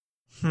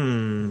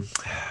Hmm.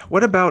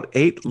 What about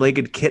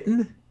Eight-Legged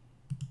Kitten?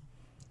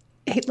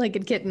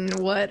 Eight-legged kitten,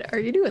 what are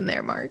you doing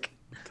there, Mark?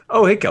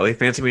 Oh, hey, Kelly.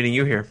 Fancy meeting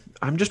you here.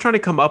 I'm just trying to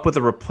come up with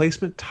a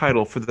replacement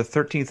title for the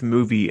 13th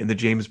movie in the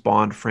James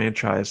Bond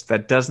franchise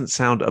that doesn't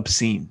sound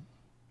obscene.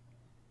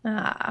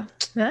 Ah,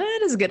 that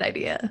is a good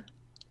idea.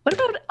 What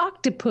about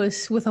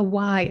octopus with a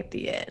Y at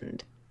the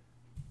end?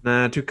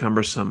 Nah, too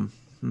cumbersome.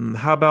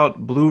 How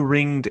about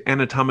Blue-Ringed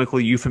Anatomical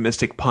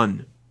Euphemistic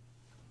Pun?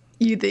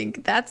 You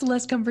think that's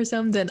less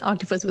cumbersome than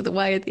octopus with a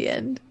Y at the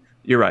end?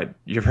 You're right.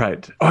 You're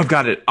right. Oh, I've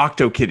got it.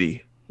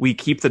 Octokitty. We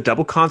keep the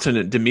double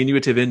consonant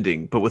diminutive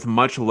ending, but with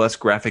much less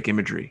graphic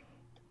imagery.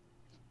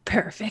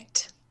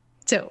 Perfect.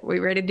 So, we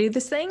ready to do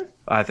this thing?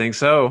 I think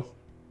so.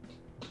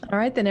 All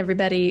right, then,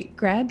 everybody,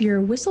 grab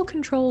your whistle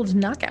controlled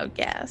knockout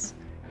gas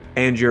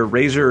And your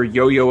razor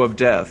yo-yo of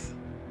death.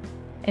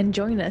 and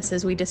join us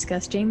as we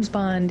discuss James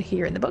Bond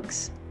here in the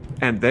books.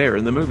 And there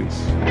in the movies.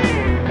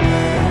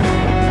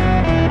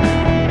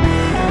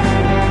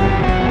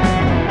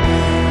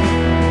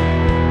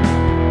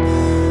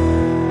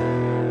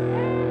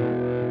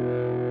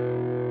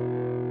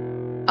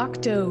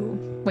 Octo.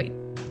 Wait,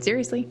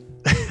 seriously?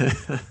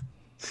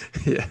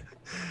 Yeah.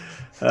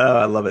 Oh,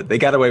 I love it. They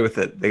got away with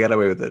it. They got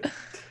away with it.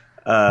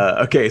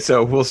 Okay,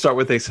 so we'll start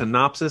with a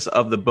synopsis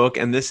of the book,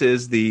 and this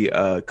is the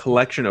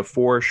collection of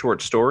four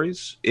short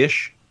stories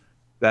ish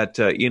that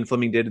Ian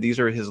Fleming did. These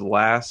are his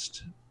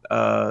last,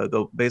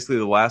 basically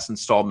the last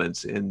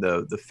installments in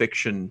the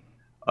fiction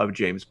of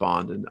James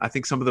Bond, and I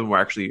think some of them were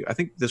actually. I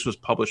think this was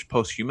published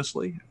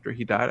posthumously after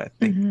he died. I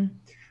think.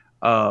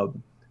 Mm-hmm.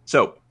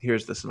 So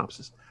here's the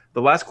synopsis.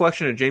 The last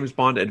collection of James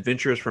Bond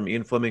adventures from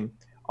Ian Fleming,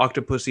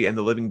 Octopussy and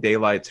the Living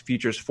Daylights,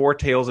 features four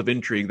tales of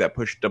intrigue that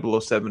push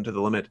 007 to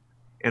the limit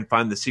and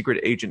find the secret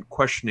agent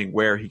questioning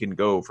where he can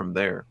go from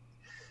there.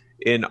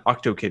 In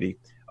Octokitty,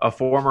 a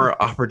former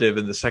operative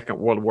in the Second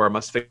World War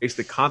must face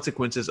the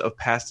consequences of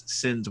past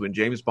sins when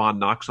James Bond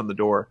knocks on the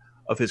door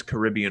of his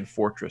Caribbean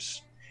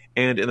fortress.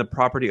 And in The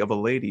Property of a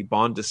Lady,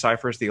 Bond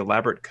deciphers the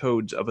elaborate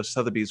codes of a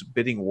Sotheby's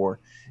bidding war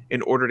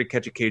in order to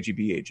catch a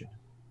KGB agent.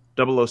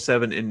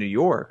 007 in New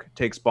York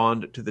takes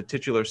Bond to the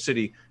titular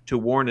city to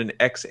warn an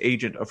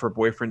ex-agent of her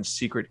boyfriend's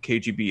secret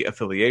KGB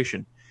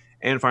affiliation.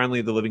 And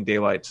finally, The Living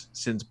Daylights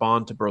sends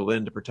Bond to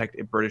Berlin to protect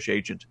a British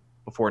agent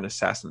before an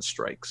assassin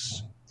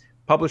strikes.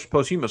 Published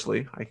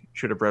posthumously, I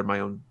should have read my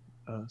own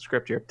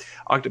script here,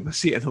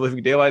 Octopussy and the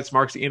Living Daylights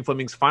marks Ian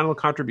Fleming's final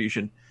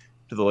contribution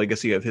to the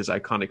legacy of his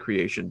iconic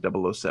creation,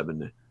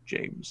 007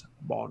 James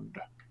Bond.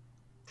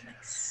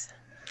 Nice.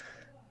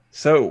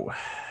 So,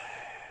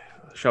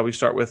 shall we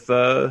start with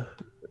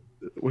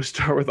we'll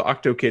start with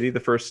Octokitty, the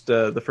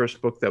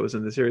first book that was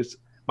in the series.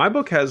 My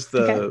book has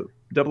Okay.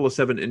 the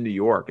 007 in New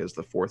York as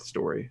the fourth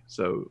story.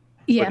 So,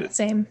 Yeah,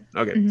 same.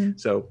 okay. Mm-hmm.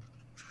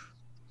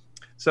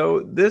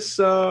 So this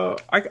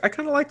I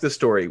kind of like this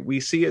story. We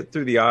see it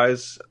through the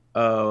eyes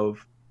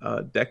of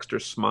Dexter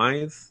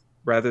Smythe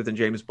rather than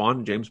James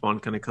Bond. James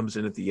Bond kind of comes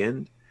in at the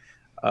end,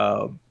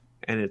 uh,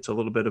 and it's a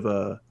little bit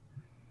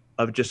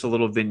of just a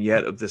little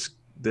vignette of this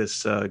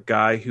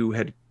guy who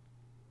had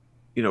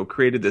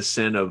created this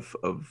sin of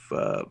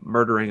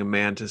murdering a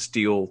man to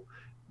steal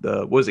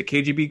the what was it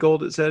KGB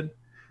gold? It said.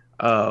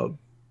 Uh,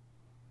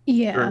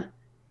 Yeah, or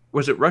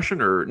was it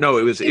Russian or no?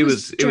 It was it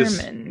was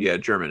German. yeah,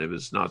 German. It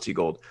was Nazi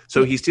gold.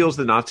 So Yeah. he steals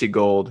the Nazi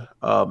gold,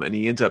 and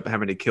he ends up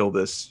having to kill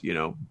this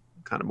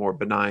kind of more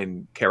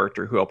benign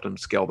character who helped him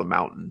scale the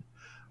mountain,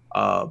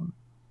 um,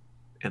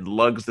 and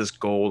lugs this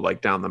gold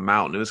like down the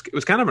mountain. It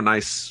was kind of a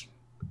nice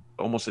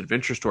almost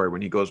adventure story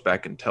when he goes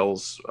back and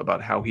tells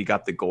about how he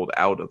got the gold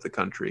out of the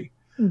country.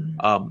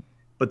 Mhm.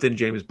 But then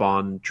James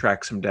Bond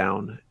tracks him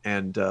down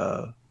and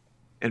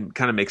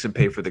kind of makes him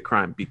pay for the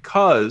crime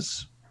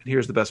because, and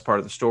here's the best part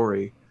of the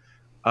story,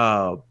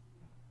 uh,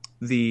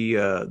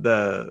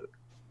 the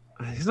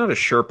he's not a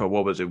Sherpa.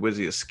 What was it? Was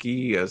he a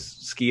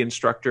ski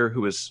instructor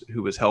who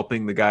was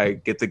helping the guy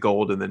get the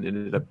gold and then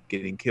ended up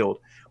getting killed?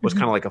 Was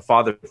kind Mhm. of like a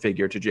father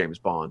figure to James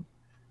Bond,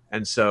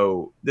 and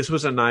so this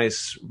was a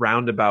nice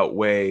roundabout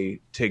way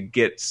to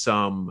get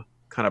some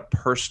kind of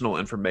personal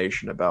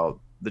information about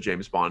the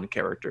James Bond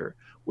character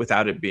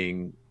without it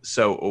being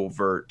so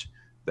overt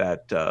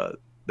that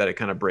it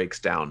kind of breaks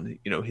down,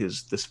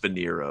 his this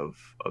veneer of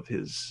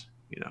his,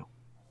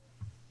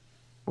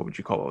 what would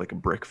you call it, like a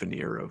brick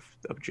veneer of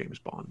James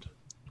Bond.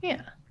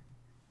 Yeah.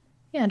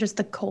 Yeah, just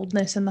the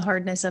coldness and the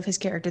hardness of his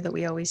character that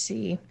we always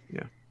see.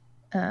 Yeah.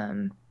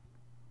 Um,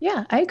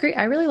 yeah, I agree.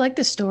 I really like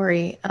this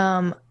story.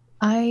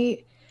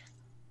 I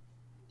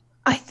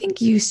I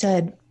think you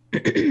said,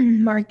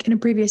 Mark, in a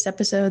previous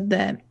episode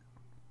that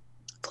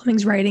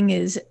Fleming's writing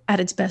is at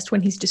its best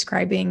when he's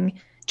describing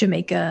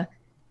Jamaica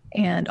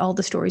and all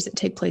the stories that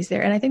take place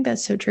there. And I think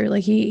that's so true.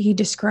 Like he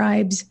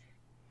describes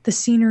the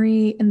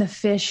scenery and the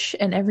fish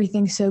and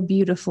everything so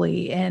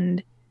beautifully.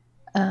 And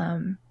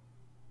um,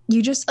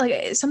 you just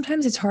like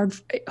sometimes it's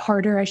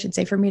harder, I should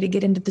say, for me to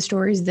get into the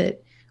stories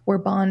that where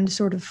Bond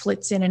sort of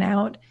flits in and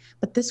out.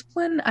 But this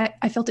one,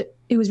 I felt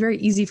it was very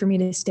easy for me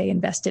to stay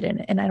invested in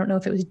it. And I don't know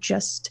if it was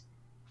just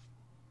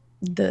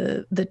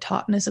the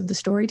tautness of the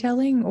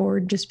storytelling, or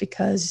just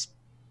because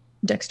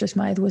Dexter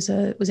Smythe was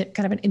a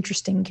kind of an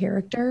interesting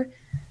character.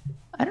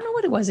 I don't know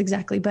what it was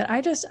exactly, but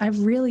I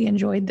really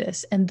enjoyed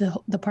this, and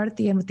the part at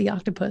the end with the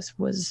octopus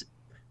was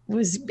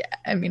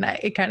I mean,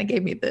 it kind of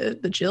gave me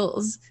the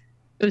chills.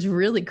 It was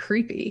really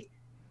creepy.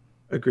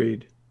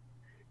 Agreed.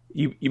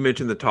 You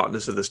mentioned the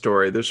tautness of the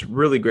story. There's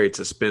really great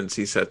suspense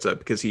he sets up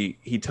because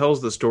he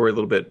tells the story a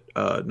little bit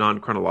non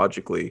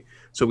chronologically.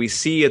 So we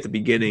see at the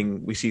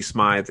beginning, we see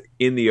Smythe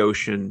in the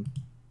ocean.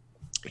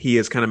 He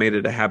has kind of made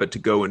it a habit to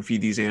go and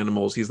feed these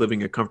animals. He's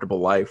living a comfortable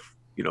life,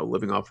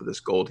 living off of this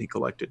gold he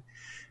collected.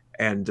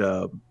 And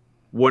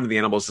one of the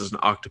animals is an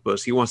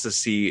octopus. He wants to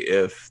see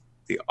if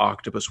the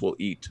octopus will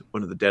eat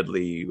one of the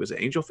deadly, was it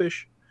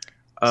angelfish?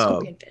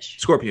 Scorpionfish.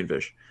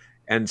 Scorpionfish.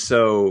 And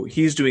so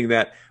he's doing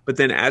that. But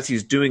then as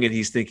he's doing it,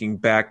 he's thinking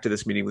back to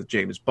this meeting with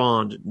James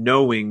Bond,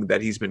 knowing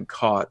that he's been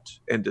caught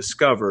and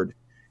discovered.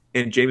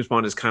 And James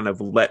Bond has kind of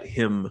let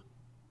him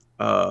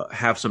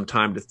have some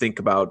time to think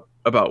about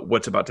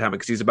what's about to happen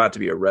because he's about to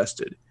be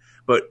arrested.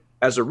 But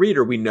as a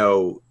reader, we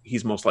know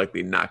he's most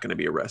likely not going to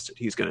be arrested.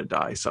 He's going to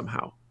die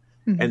somehow.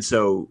 Mm-hmm. And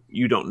so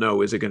you don't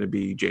know, is it going to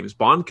be James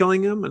Bond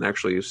killing him and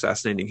actually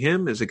assassinating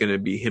him? Is it going to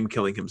be him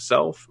killing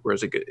himself? Or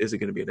is it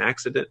going to be an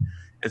accident?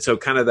 And so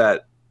kind of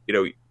that,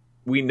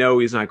 we know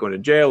he's not going to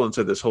jail. And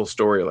so this whole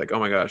story, like, oh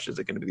my gosh, is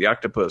it going to be the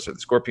octopus or the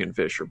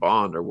scorpionfish or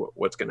Bond or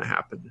what's going to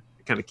happen?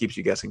 It kind of keeps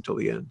you guessing till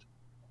the end.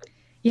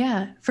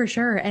 Yeah, for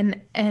sure.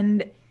 And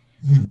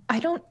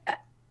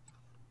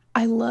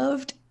I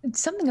loved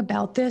something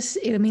about this.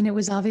 I mean, it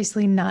was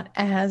obviously not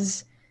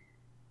as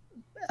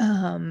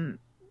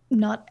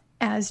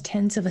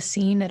tense of a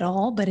scene at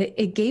all, but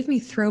it gave me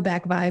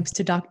throwback vibes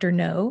to Dr.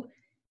 No,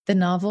 the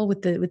novel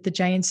with the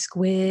giant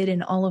squid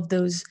and all of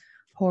those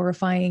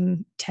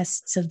horrifying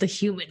tests of the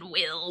human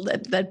will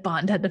that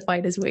Bond had to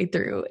fight his way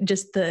through.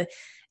 Just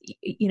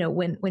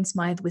when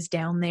Smythe was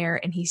down there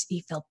and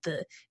he felt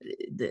the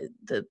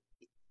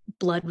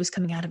blood was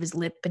coming out of his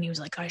lip and he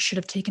was like, I should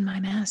have taken my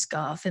mask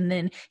off. And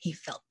then he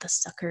felt the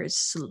suckers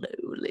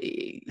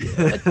slowly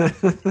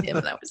him,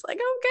 and I was like,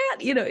 oh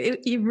God,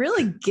 it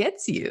really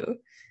gets you.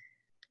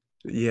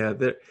 Yeah.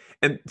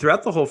 And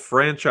throughout the whole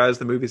franchise,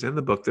 the movies and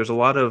the book, there's a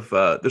lot of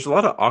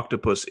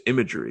octopus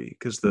imagery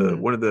because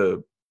one of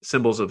the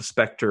symbols of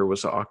Spectre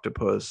was the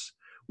octopus.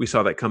 We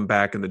saw that come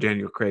back in the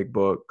Daniel Craig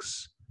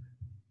books.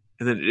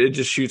 And then it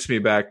just shoots me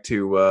back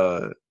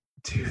to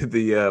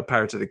the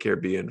Pirates of the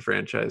Caribbean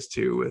franchise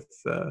too,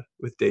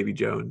 with Davy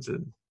Jones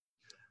and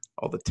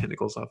all the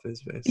tentacles off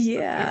his face.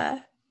 Yeah.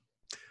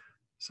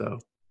 So,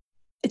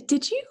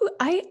 did you?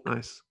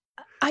 Nice.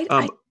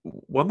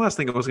 One last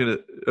thing I was gonna.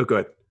 Oh, go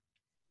ahead.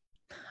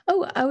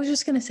 Oh, I was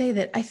just gonna say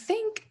that I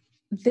think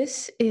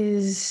this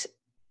is,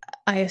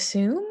 I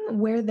assume,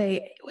 where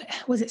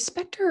was it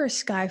Spectre or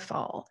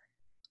Skyfall,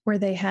 where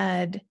they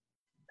had,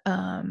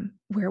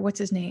 what's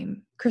his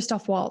name?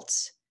 Christoph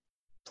Waltz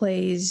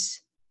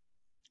plays.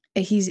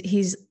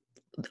 He's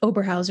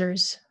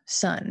Oberhauser's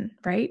son,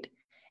 right?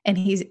 And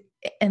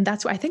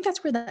I think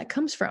that's where that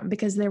comes from,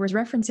 because there was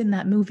reference in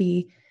that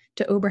movie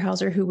to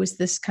Oberhauser, who was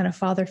this kind of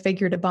father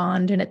figure to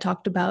Bond, and it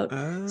talked about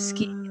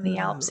skiing in the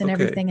Alps and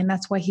everything. And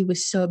that's why he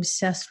was so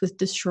obsessed with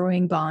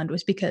destroying Bond,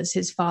 was because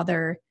his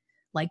father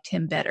liked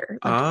him better.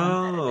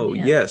 Oh,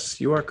 yes,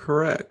 you are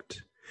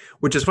correct.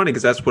 Which is funny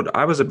because that's what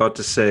I was about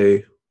to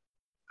say.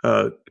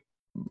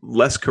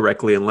 Less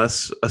correctly and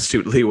less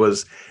astutely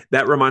was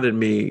that reminded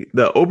me,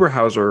 the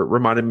Oberhauser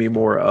reminded me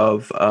more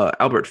of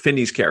Albert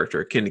Finney's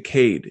character,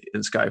 Kincaid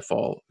in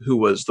Skyfall, who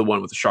was the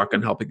one with the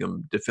shotgun helping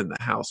him defend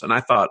the house. And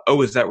I thought,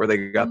 is that where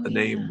they got the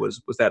name?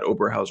 Was that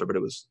Oberhauser? But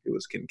it was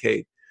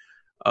Kincaid.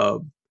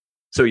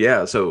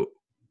 So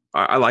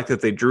I like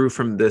that they drew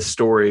from this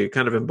story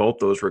kind of in both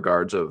those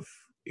regards of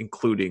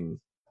including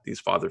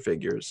these father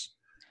figures,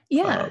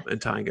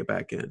 and tying it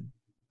back in.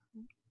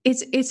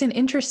 It's an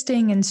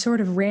interesting and sort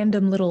of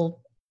random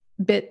little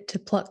bit to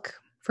pluck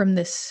from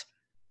this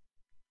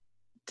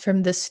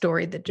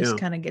story that just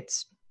kind of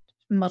gets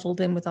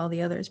muddled in with all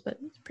the others, but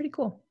it's pretty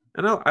cool.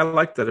 And I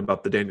like that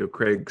about the Daniel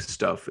Craig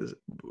stuff, is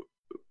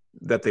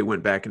that they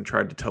went back and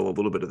tried to tell a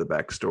little bit of the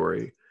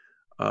backstory.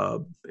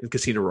 In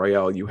Casino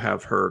Royale, you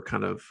have her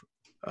kind of,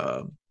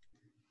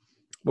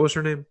 what was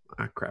her name?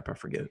 I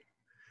forget.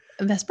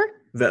 Vesper,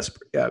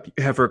 yeah.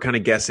 You have her kind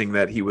of guessing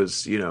that he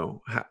was,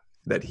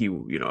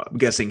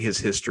 guessing his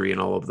history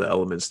and all of the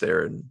elements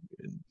there, and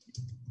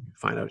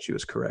find out she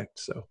was correct.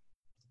 So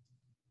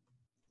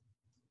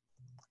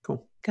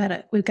cool.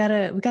 We've got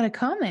a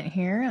comment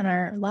here on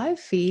our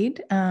live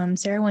feed.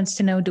 Sarah wants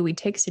to know, do we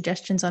take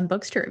suggestions on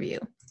books to review?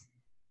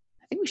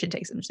 I think we should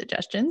take some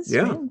suggestions.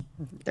 Yeah.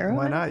 Right?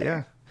 Why not?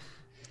 Yeah.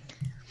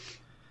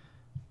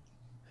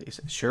 He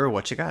said, sure.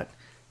 What you got?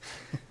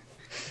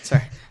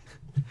 Sorry.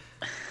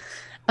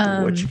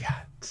 What you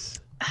got?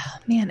 Oh,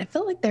 man, I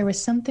felt like there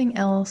was something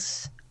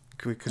else.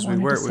 Because we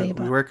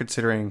were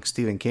considering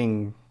Stephen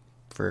King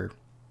for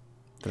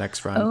the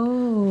next run.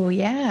 Oh,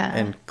 yeah.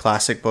 And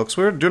classic books.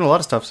 We were doing a lot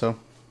of stuff, so.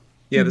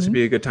 Yeah, this would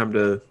be a good time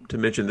to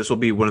mention. This will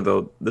be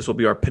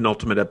our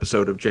penultimate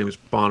episode of James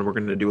Bond. We're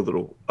going to do a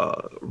little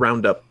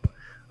roundup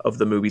of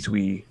the movies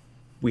we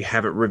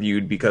haven't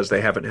reviewed because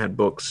they haven't had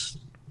books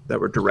that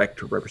were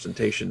direct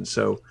representation.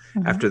 So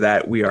after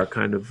that, we are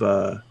kind of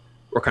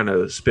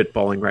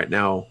spitballing right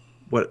now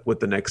what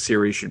the next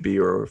series should be,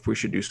 or if we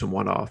should do some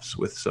one-offs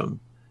with some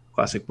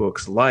classic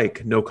books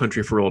like No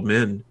Country for Old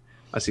Men.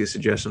 I see a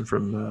suggestion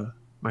from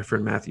my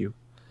friend Matthew.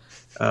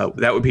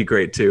 That would be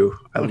great too.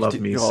 I love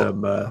me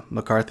some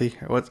McCarthy.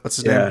 What's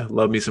his name? Yeah,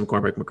 love me some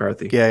Cormac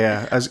McCarthy.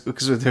 Yeah.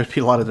 Because there'd be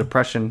a lot of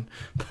depression.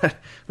 But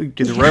we could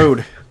do The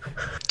Road.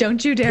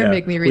 Don't you dare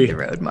make me read The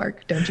Road,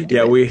 Mark. Don't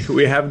you?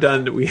 We have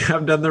done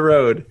The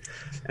Road,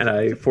 and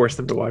I forced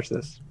them to watch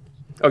this.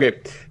 Okay,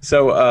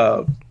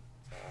 so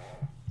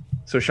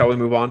shall we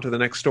move on to the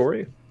next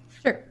story?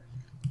 Sure.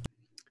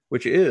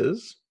 Which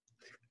is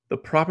The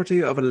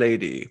Property of a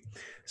Lady.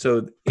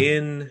 So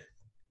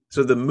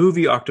the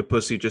movie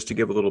Octopussy, just to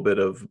give a little bit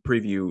of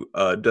preview,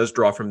 does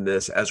draw from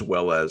this as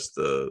well as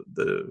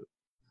the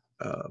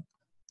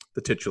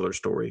titular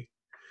story.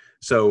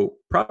 So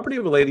Property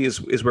of a Lady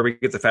is where we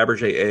get the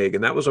Fabergé egg,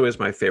 and that was always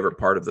my favorite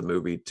part of the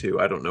movie too.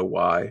 I don't know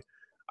why.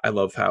 I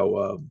love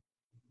how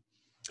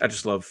I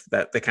just love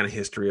that the kind of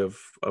history of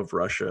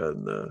Russia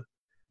and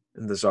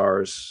the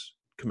Tsars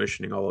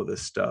commissioning all of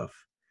this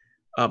stuff.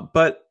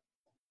 But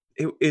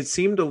it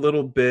seemed a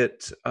little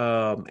bit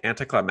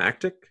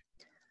anticlimactic.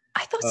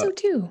 I thought so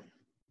too.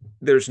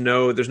 There's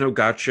no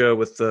gotcha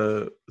with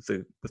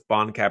with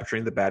Bond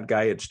capturing the bad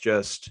guy. It's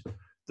just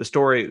the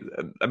story.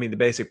 I mean, the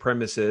basic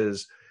premise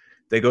is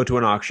they go to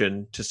an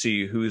auction to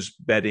see who's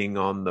betting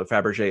on the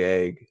Fabergé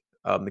egg.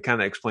 They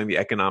kind of explain the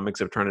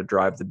economics of trying to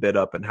drive the bid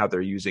up and how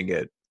they're using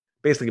it,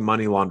 basically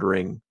money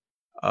laundering,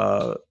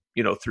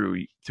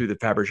 through the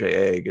Fabergé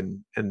egg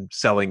and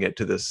selling it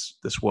to this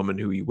woman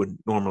who wouldn't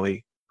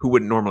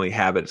normally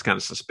have it. It's kind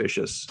of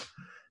suspicious,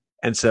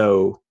 and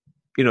so.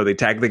 They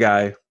tag the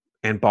guy,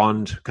 and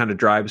Bond kind of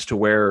drives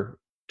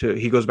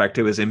he goes back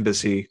to his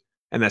embassy,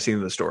 and that's the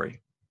end of the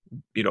story.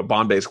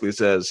 Bond basically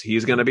says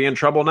he's going to be in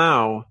trouble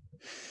now,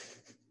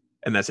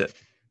 and that's it.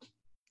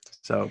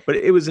 So, but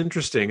it was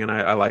interesting, and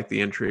I like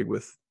the intrigue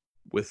with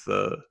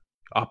the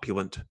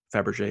opulent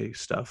Fabergé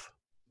stuff.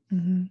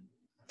 Mm-hmm.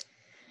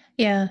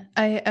 Yeah,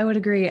 I would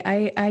agree.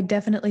 I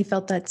definitely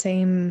felt that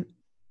same,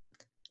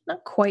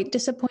 not quite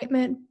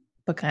disappointment,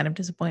 but kind of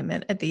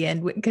disappointment at the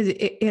end, because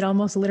it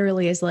almost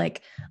literally is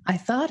like, I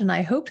thought and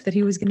I hoped that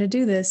he was going to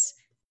do this,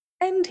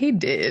 and he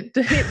did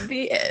at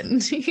the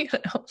end.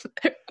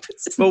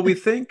 Well, we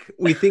think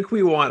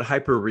we want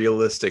hyper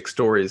realistic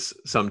stories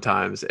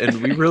sometimes,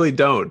 and we really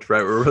don't,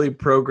 right? We're really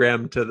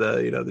programmed to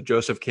the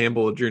Joseph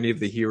Campbell journey of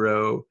the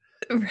hero.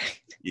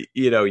 Right.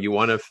 You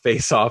want to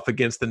face off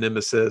against the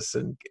nemesis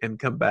and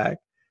come back,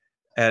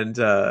 and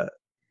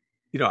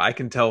I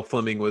can tell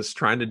Fleming was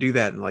trying to do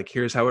that, and like,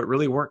 here's how it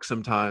really works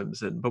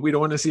sometimes, but we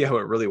don't want to see how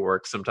it really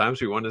works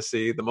sometimes. We want to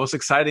see the most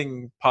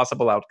exciting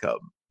possible outcome.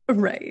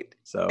 Right.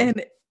 So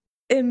and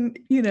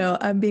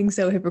I'm being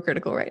so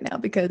hypocritical right now,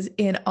 because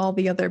in all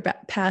the other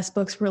past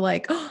books we're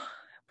like, oh,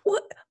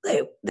 what,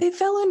 they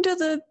fell into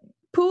the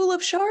pool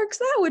of sharks?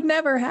 That would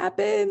never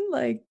happen.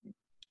 Like,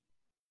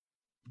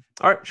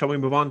 all right, shall we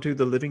move on to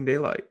The Living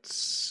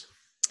Daylights?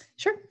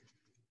 Sure.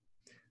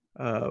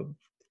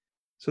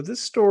 So this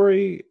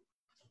story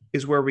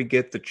is where we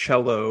get the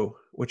cello,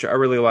 which I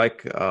really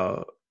like.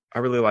 I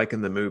really like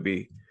in the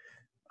movie.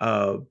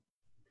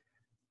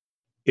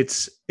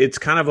 It's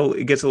kind of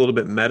it gets a little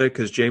bit meta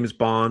because James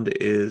Bond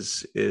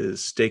is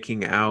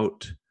staking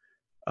out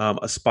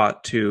a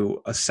spot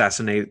to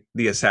assassinate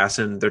the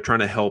assassin. They're trying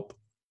to help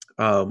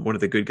one of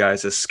the good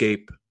guys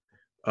escape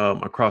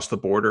across the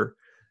border,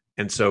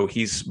 and so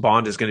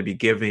Bond is going to be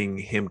giving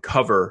him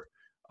cover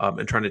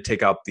and trying to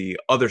take out the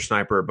other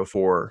sniper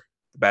before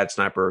the bad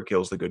sniper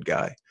kills the good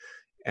guy.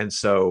 And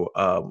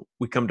so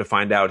we come to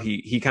find out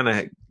he kind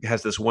of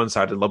has this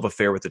one-sided love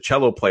affair with the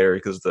cello player,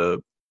 because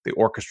the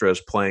orchestra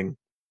is playing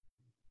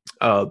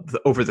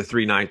over the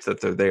 3 nights that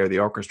they're there. The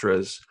orchestra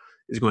is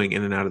going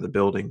in and out of the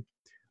building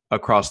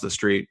across the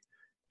street.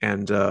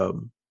 And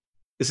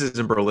this is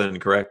in Berlin,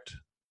 correct?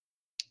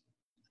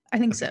 I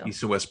think so.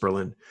 East and West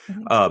Berlin.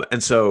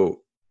 And so,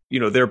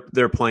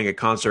 they're playing a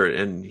concert,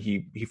 and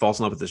he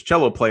falls in love with this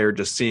cello player,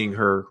 just seeing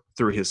her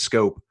through his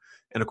scope.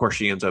 And of course,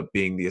 she ends up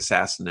being the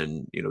assassin,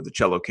 and the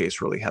cello case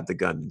really had the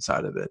gun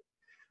inside of it.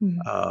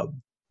 Mm-hmm.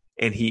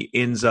 And he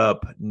ends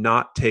up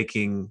not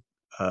taking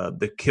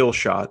the kill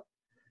shot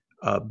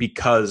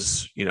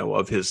because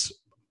of his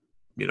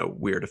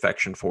weird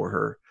affection for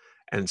her.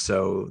 And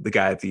so the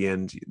guy at the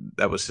end,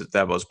 that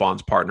was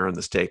Bond's partner in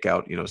the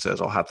stakeout, says,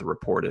 "I'll have to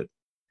report it."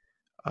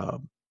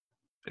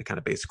 It kind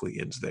of basically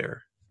ends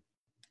there.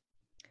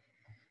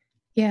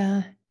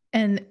 Yeah.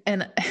 And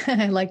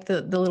I liked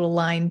the little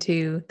line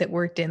too that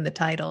worked in the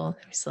title.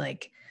 It was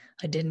like,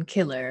 I didn't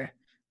kill her,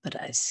 but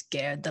I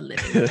scared the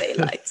living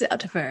daylights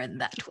out of her,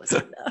 and that was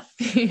enough.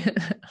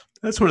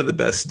 That's one of the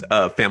best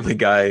Family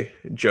Guy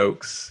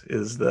jokes,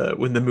 is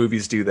when the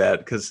movies do that,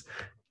 because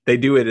They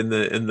do it in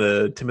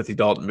the Timothy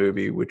Dalton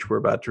movie, which we're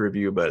about to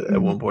review. But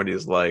at one point,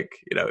 he's like,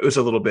 it was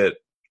a little bit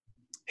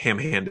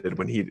ham-handed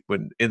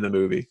when in the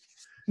movie.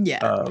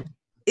 Yeah,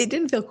 it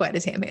didn't feel quite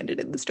as ham-handed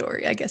in the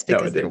story, I guess,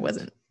 because there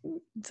wasn't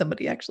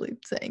somebody actually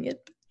saying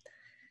it.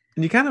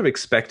 And you kind of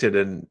expect it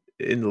in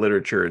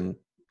literature and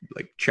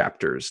like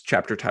chapter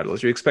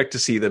titles. You expect to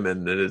see them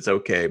and it's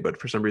okay, but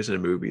for some reason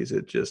in movies,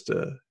 it's just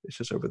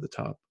over the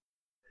top.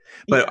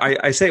 But yeah.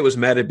 I say it was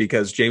meta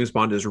because James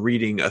Bond is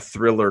reading a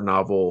thriller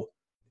novel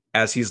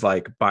as he's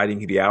like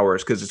biding the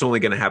hours, because it's only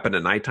going to happen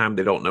at nighttime.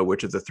 They don't know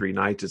which of the 3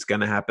 nights it's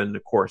going to happen.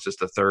 Of course, it's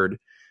the third.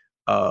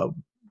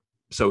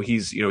 So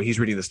he's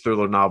reading this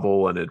thriller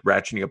novel and it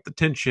ratcheting up the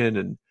tension,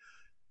 and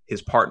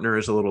his partner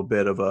is a little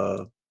bit of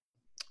a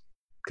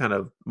kind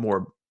of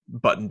more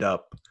buttoned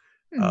up,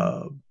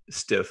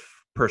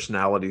 stiff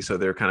personality. So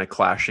they're kind of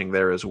clashing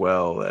there as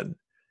well. And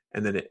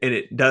then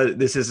it does.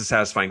 This is a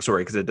satisfying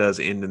story because it does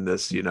end in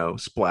this,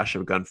 splash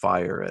of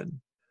gunfire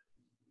and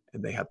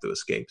they have to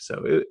escape.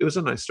 So it was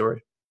a nice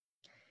story.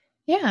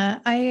 Yeah,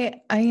 I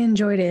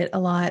enjoyed it a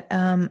lot.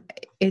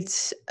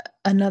 It's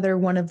another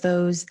one of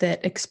those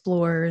that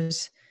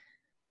explores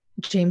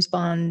James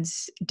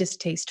Bond's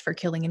distaste for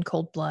killing in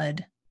cold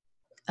blood.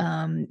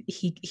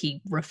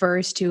 He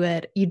refers to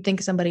it. You'd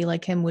think somebody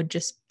like him would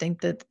just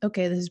think that,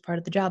 okay, this is part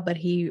of the job, but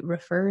he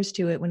refers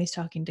to it when he's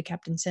talking to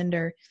Captain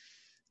Cinder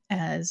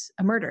as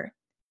a murder.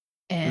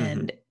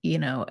 And,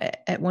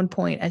 at one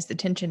point, as the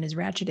tension is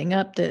ratcheting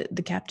up,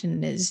 the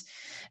captain is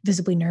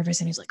visibly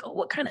nervous and he's like, oh,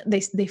 what kind of,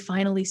 they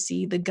finally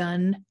see the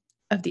gun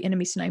of the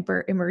enemy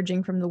sniper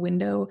emerging from the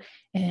window.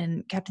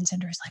 And Captain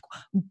Cinder is like,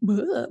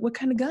 what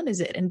kind of gun is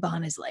it? And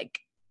Bond is like,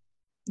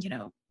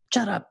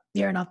 shut up.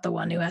 You're not the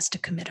one who has to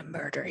commit a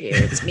murder here.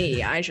 It's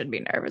me. I should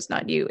be nervous,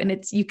 not you.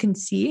 And you can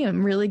see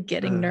him really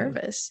getting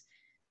nervous.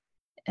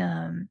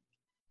 And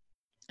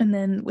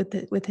then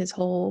with his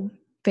whole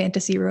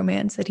fantasy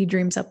romance that he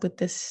dreams up with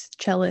this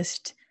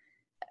cellist,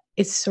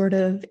 it's sort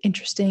of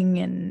interesting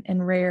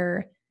and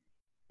rare.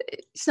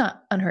 It's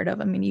not unheard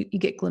of. I mean, you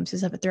get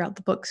glimpses of it throughout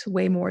the books,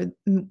 way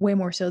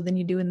more so than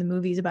you do in the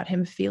movies, about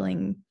him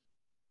feeling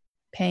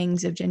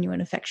pangs of genuine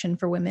affection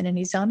for women. And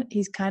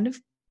he's kind of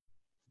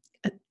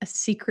a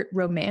secret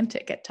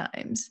romantic at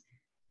times.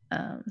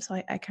 So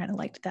I kind of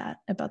liked that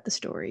about the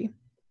story.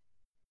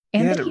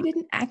 And that he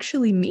didn't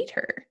actually meet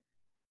her.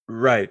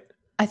 Right.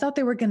 I thought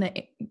they were going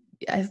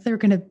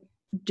to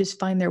just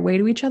find their way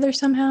to each other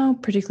somehow,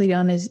 particularly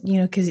on his,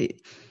 because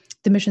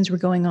the missions were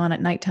going on at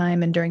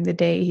nighttime, and during the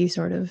day he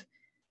sort of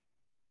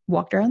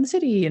walked around the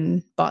city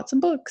and bought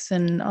some books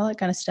and all that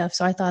kind of stuff.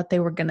 So I thought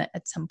they were going to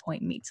at some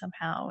point meet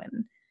somehow,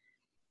 and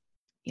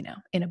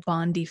in a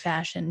Bondy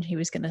fashion, he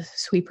was going to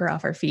sweep her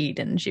off her feet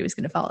and she was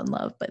going to fall in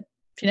love, but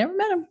she never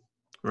met him.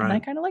 Right. And I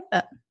kind of like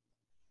that.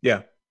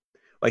 Yeah.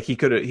 Like he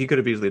could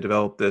have easily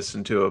developed this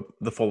into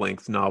the full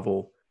length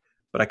novel,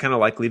 but I kind of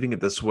like leaving it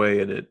this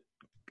way. And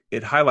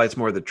it highlights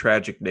more the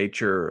tragic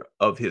nature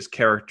of his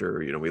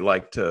character. We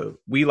like to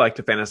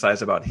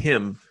fantasize about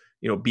him,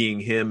 being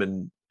him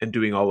and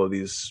doing all of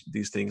these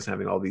things,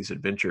 having all these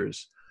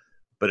adventures.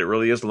 But it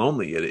really is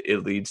lonely.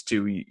 It leads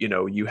to,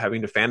 you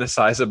having to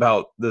fantasize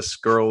about this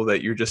girl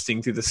that you're just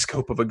seeing through the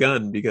scope of a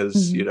gun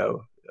because,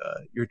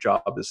 your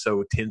job is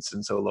so tense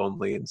and so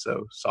lonely and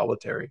so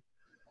solitary.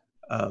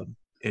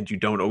 And you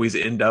don't always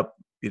end up,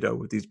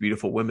 with these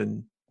beautiful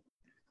women.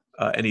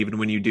 And even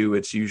when you do,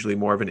 it's usually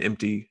more of an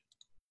empty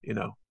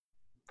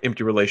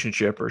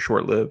relationship or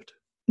short-lived.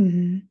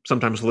 Mm-hmm.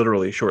 Sometimes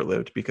literally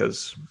short-lived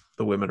because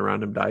the women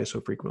around him die so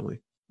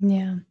frequently.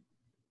 Yeah.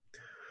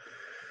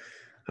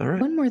 All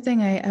right. One more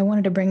thing I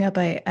wanted to bring up.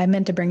 I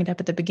meant to bring it up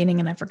at the beginning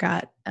and I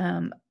forgot.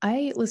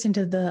 I listened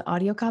to the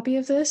audio copy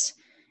of this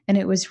and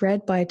it was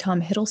read by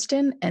Tom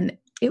Hiddleston and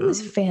it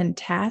was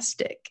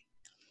fantastic.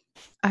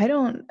 I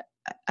don't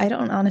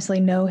honestly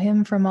know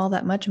him from all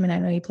that much. I mean, I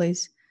know he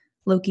plays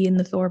Loki in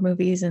the Thor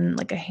movies and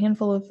like a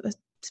handful of a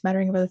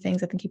smattering of other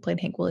things. I think he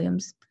played Hank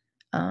Williams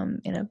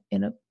in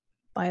a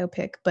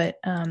biopic, but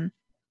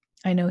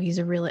I know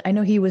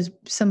he was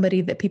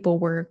somebody that people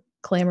were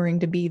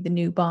clamoring to be the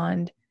new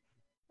Bond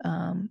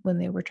when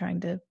they were trying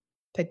to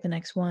pick the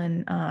next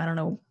one. I don't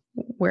know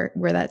where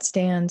that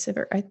stands.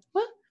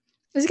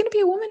 Is it going to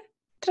be a woman?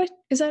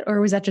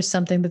 Or was that just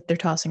something that they're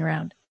tossing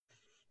around?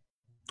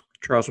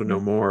 Charles would know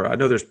more. I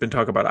know there's been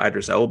talk about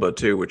Idris Elba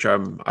too, which I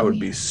would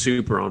be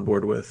super on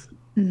board with.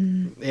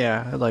 Mm-hmm.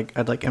 Yeah,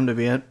 I'd like him to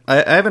be it.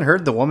 I haven't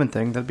heard the woman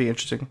thing. That'd be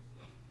interesting.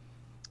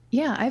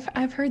 Yeah,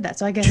 I've heard that.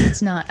 So I guess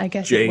it's not. I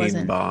guess Jane it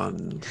wasn't.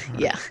 Bond.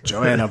 Yeah,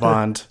 Joanna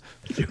Bond.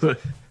 But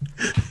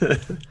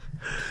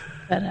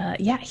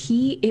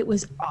it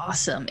was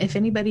awesome. If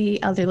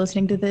anybody out there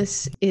listening to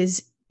this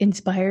is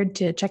inspired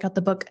to check out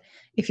the book,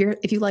 if you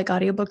like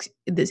audiobooks,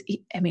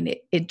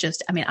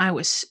 I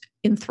was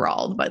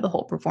enthralled by the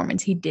whole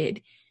performance. He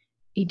did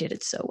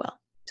it so well.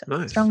 So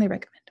nice. Strongly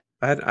recommend.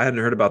 I hadn't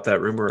heard about that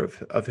rumor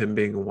of him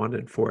being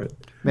wanted for it.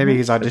 Maybe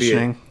he's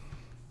auditioning.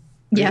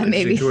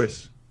 Maybe.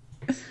 Choice.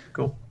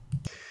 Cool.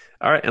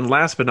 All right, and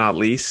last but not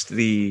least,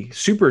 the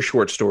super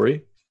short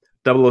story,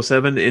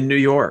 007 in New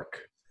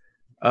York.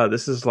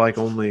 This is like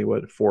only,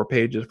 4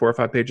 or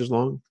 5 pages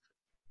long?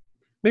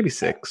 Maybe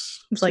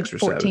 6. It's like 6 or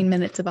 14 7.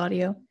 minutes of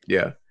audio.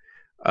 Yeah.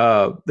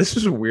 This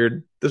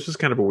was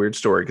kind of a weird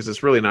story because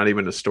it's really not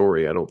even a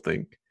story, I don't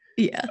think.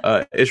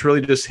 Yeah. It's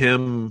really just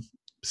him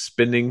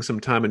spending some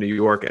time in New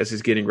York as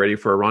he's getting ready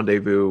for a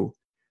rendezvous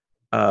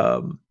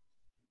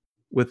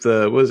with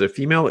a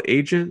female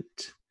agent?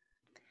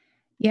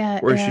 Yeah.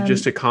 Or is she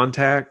just a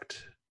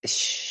contact?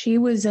 She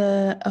was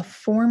a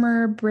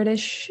former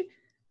British,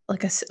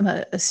 like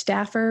a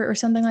staffer or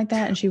something like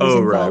that. And she was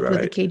involved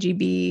with a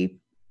KGB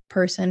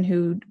person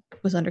who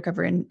was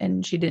undercover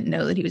and she didn't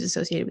know that he was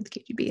associated with the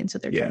KGB. And so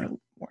they're trying to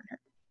warn her.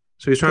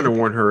 So he's trying to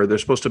warn her. They're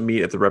supposed to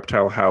meet at the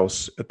reptile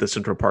house at the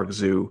Central Park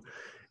Zoo.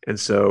 And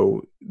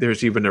so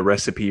there's even a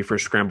recipe for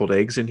scrambled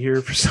eggs in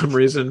here for some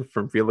reason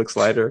from Felix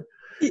Leiter.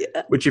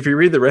 Yeah. Which, if you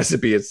read the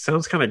recipe, it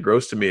sounds kind of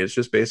gross to me. It's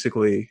just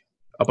basically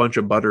a bunch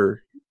of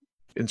butter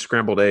and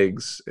scrambled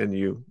eggs, and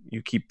you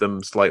keep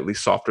them slightly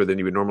softer than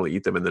you would normally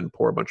eat them, and then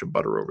pour a bunch of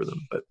butter over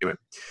them. But anyway,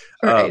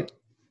 right.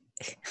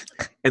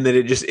 And then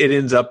it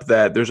ends up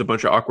that there's a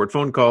bunch of awkward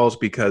phone calls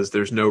because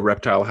there's no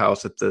reptile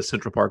house at the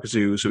Central Park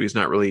Zoo, so he's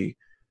not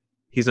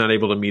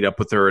able to meet up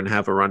with her and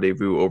have a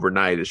rendezvous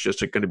overnight. It's just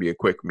going to be a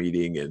quick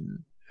meeting, and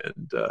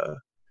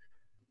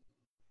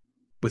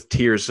with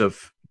tears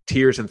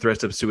and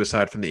threats of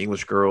suicide from the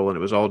English girl, and it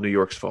was all New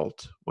York's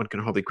fault. One can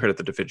hardly credit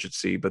the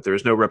deficiency, but there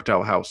is no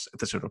reptile house at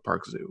the Central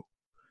Park Zoo.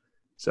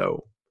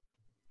 So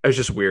it was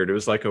just weird. It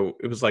was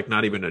like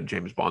not even a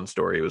James Bond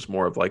story. It was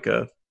more of like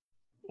a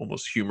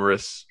almost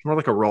humorous, more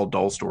like a Roald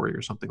Dahl story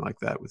or something like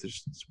that, with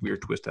this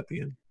weird twist at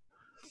the end.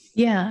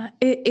 Yeah,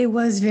 it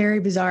was very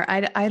bizarre.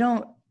 I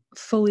don't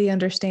fully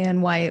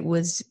understand why it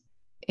was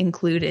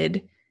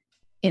included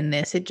in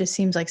this. It just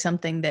seems like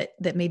something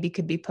that maybe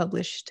could be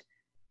published.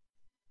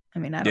 I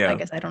mean, I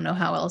guess I don't know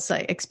how else I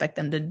expect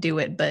them to do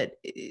it, but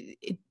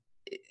it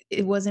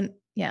wasn't.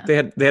 Yeah, they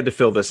had to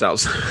fill this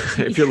out.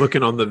 If you're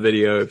looking on the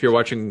video, if you're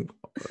watching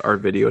our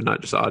video, not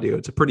just audio,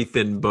 it's a pretty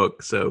thin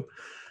book. So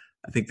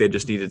I think they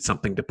just needed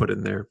something to put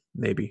in there.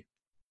 Maybe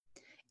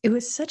it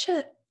was such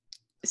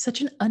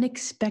an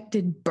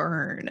unexpected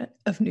burn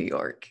of New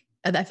York,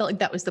 and I felt like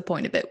that was the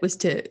point of it, was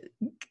to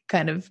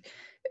kind of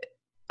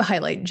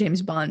highlight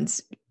James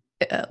Bond's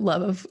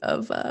love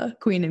of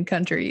Queen and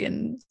country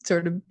and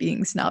sort of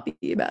being snobby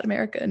about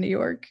America and New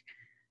York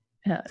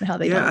and how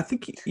they don't. I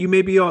think you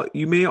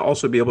may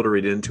also be able to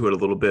read into it a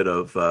little bit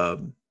of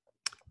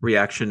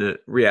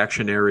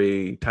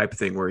reactionary type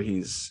thing where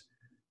he's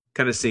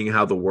kind of seeing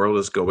how the world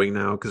is going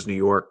now, because New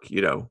York,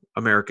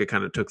 America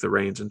kind of took the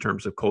reins in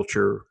terms of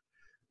culture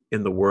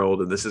in the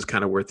world, and this is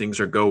kind of where things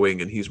are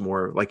going, and he's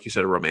more, like you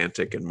said, a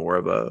romantic and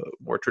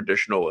more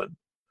traditional, and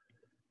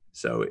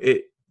so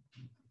it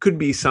could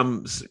be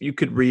you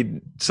could read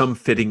some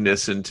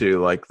fittingness into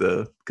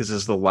because this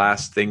is the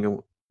last thing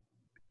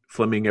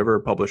Fleming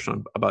ever published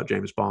about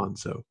James Bond,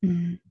 so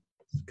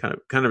kind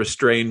of a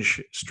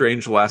strange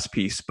last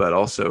piece, but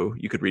also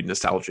you could read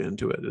nostalgia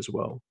into it as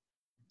well.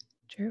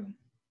 True.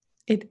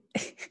 It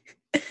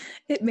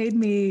made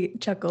me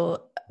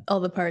chuckle, all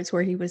the parts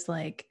where he was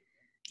like,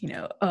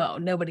 oh,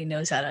 nobody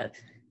knows how to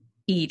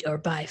eat or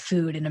buy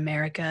food in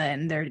America,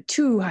 and they're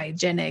too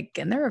hygienic,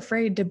 and they're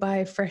afraid to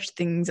buy fresh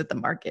things at the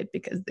market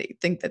because they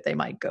think that they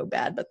might go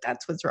bad, but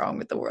that's what's wrong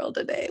with the world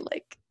today.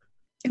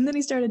 And then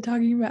he started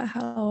talking about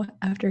how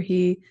after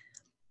he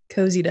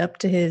cozied up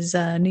to his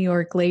New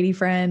York lady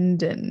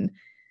friend, and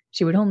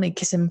she would only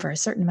kiss him for a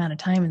certain amount of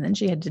time, and then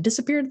she had to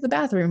disappear to the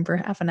bathroom for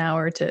half an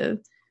hour to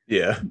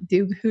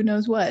do who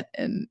knows what.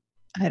 And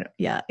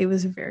it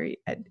was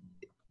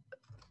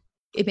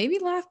it made me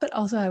laugh, but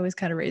also I was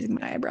kind of raising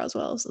my eyebrows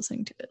while I was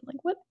listening to it.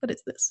 Like, what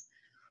is this?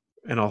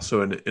 And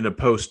also in a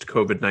post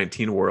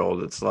COVID-19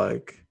 world, it's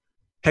like,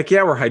 heck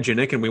yeah, we're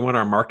hygienic and we want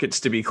our markets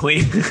to be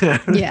clean.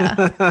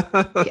 Yeah.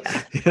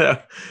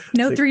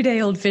 No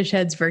 3-day-old fish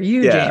heads for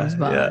you, James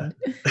Bond.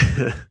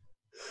 Yeah.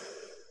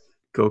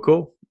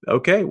 Cool.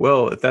 Okay,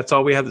 well, if that's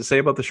all we have to say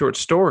about the short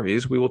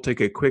stories, we will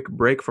take a quick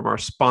break from our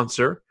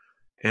sponsor,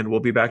 and we'll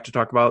be back to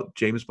talk about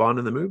James Bond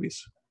in the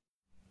movies.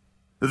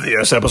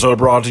 This episode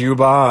brought to you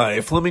by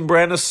Fleming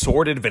brand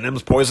assorted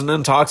venoms, poison,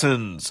 and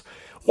toxins.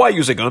 Why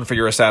use a gun for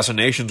your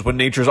assassinations when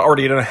nature's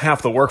already done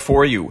half the work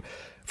for you?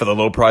 For the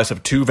low price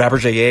of 2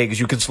 Fabergé eggs,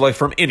 you can select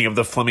from any of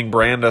the Fleming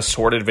brand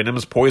assorted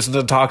venoms, poisons,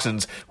 and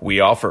toxins we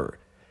offer.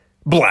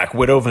 Black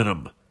Widow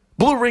venom,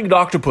 blue-ringed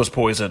octopus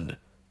poison,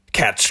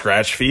 cat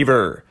scratch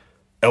fever,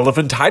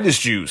 elephantitis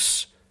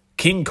juice,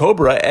 king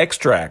cobra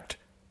extract,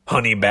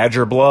 honey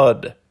badger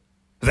blood.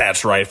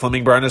 That's right,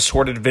 Fleming brand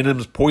assorted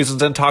venoms,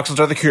 poisons, and toxins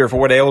are the cure for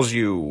what ails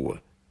you.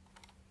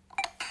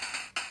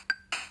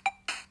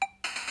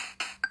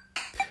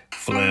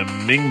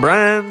 Fleming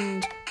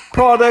brand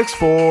products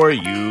for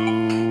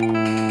you.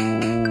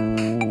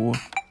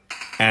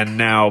 And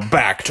now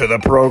back to the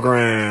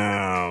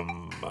program.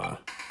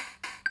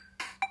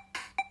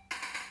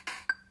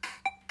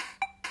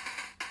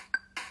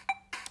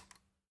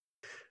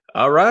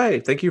 All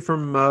right. Thank you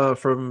from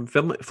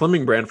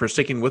Fleming brand for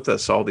sticking with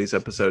us all these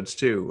episodes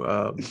too.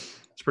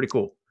 It's pretty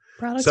cool.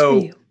 Products for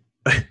you.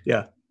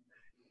 Yeah.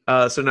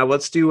 So now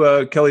let's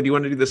do Kelly. Do you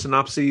want to do the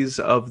synopses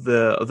of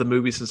the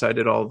movie since I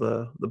did all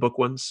the book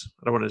ones?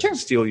 I don't want to Sure.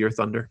 steal your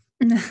thunder.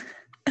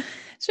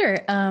 Sure.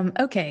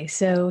 Okay,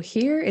 so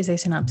here is a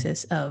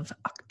synopsis of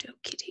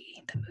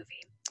OctoKitty, the movie.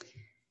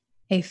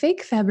 A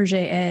fake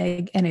Fabergé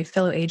egg and a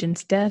fellow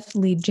agent's death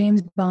lead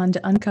James Bond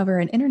to uncover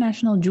an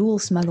international jewel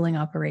smuggling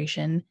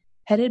operation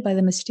headed by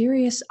the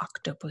mysterious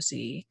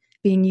Octopussy,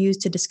 being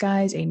used to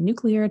disguise a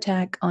nuclear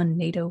attack on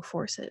NATO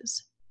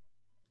forces.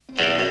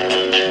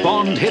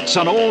 Bond hits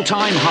an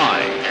all-time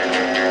high.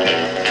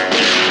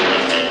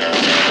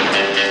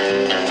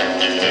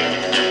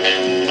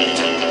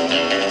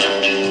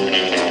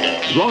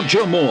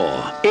 Roger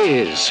Moore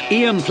is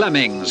Ian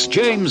Fleming's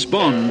James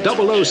Bond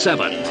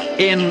 007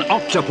 in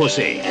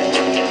Octopussy.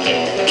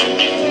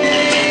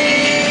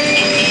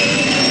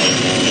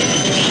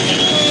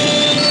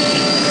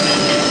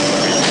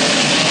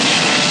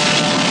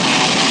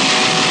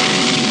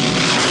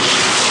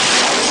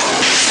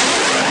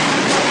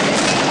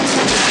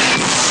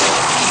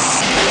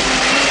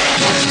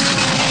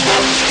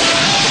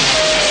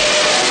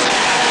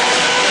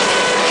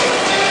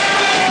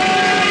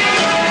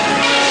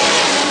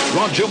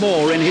 Roger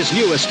Moore in his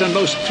newest and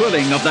most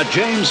thrilling of the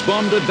James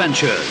Bond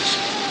adventures,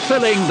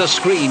 filling the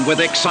screen with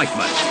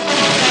excitement.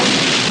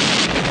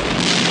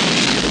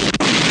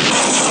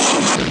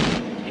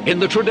 In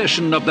the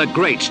tradition of the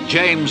great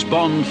James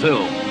Bond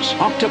films,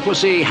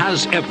 Octopussy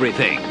has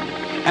everything: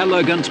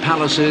 elegant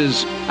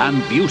palaces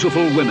and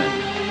beautiful women.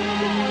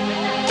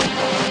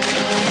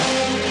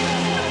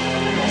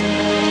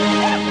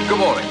 Good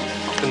morning.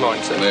 Good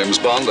morning, sir. Name's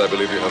Bond. I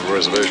believe you have a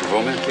reservation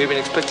for me. We've been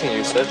expecting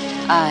you, sir.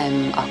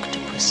 I'm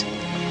Octopussy,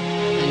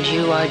 and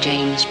you are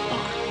James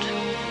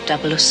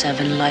Bond,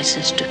 007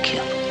 licensed to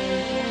kill.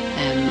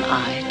 Am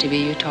I to be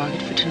your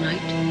target for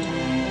tonight?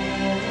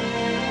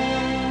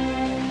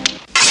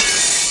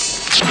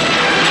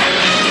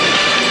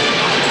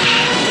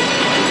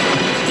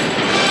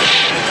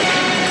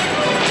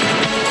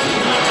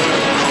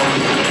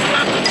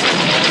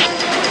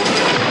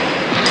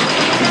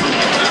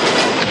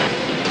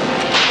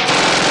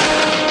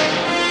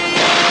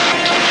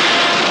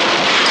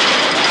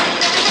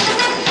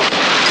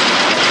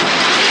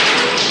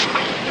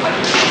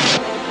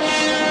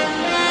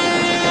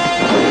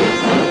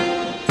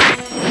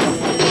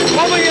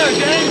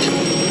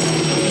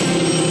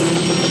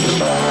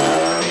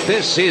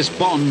 This is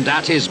Bond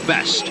at his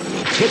best,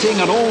 hitting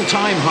an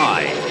all-time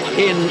high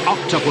in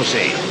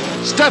Octopussy.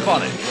 Step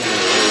on it.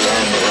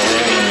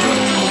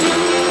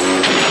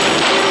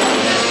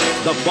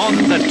 The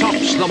Bond that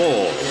tops them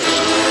all.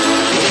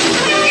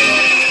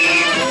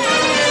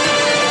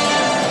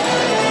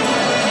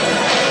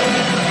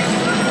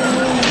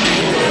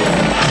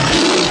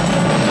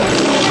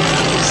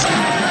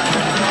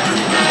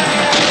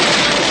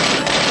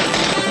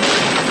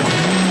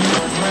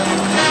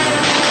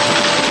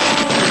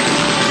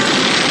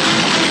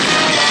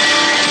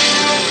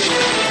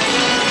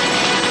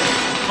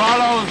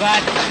 Follow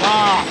that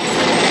car.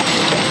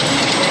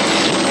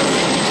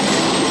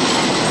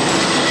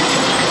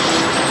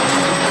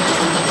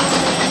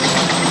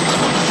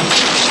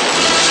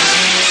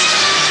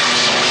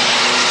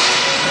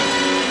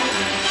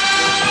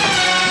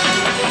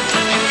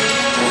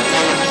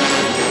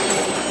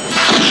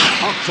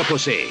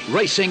 Octopussy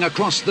racing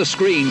across the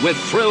screen with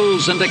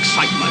thrills and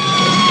excitement.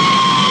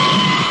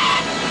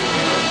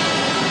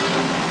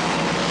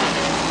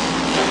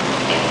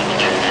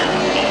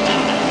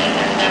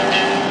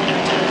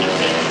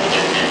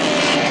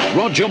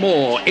 Roger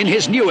Moore in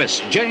his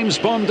newest James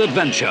Bond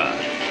adventure,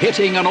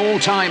 hitting an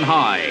all-time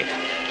high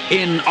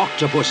in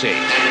Octopussy.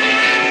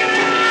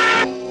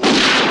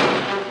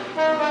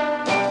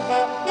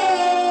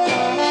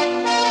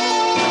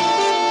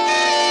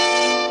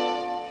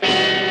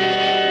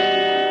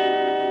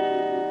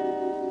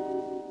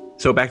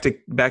 So back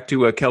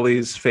to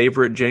Kelly's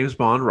favorite James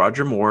Bond,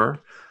 Roger Moore,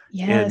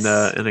 Yes.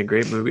 in a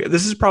great movie.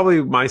 This is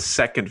probably my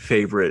second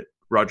favorite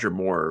Roger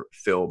Moore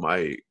film.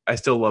 I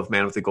still love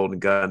Man with the Golden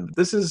Gun. But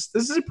this is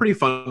a pretty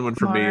fun one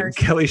for me. And Mark.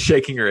 Kelly's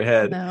shaking her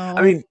head. No.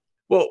 I mean,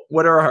 well,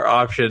 what are our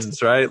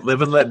options, right?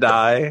 Live and Let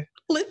Die,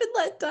 Live and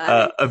let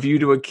die. A View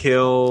to a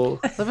Kill.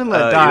 Live and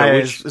Let you Die know,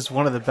 is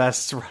one of the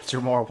best Roger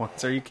Moore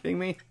ones. Are you kidding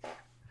me?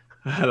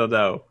 I don't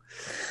know.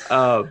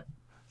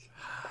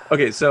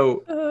 Okay,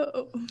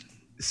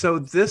 so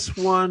this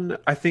one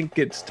I think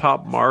gets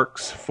top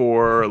marks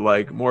for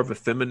like more of a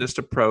feminist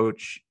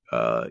approach.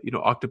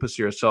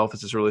 Octopussy herself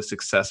is this really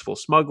successful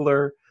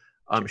smuggler.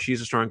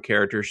 She's a strong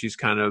character. She's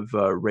kind of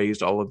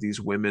raised all of these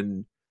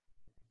women,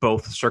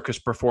 both circus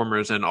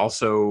performers and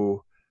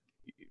also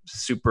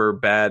super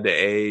bad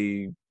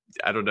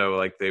I don't know,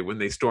 like when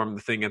they storm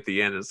the thing at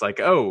the end, it's like,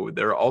 oh,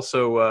 they're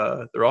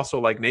also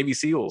like Navy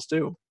SEALs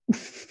too.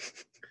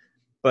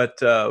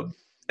 But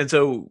and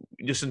so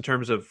just in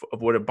terms of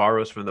what it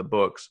borrows from the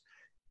books,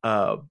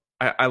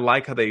 I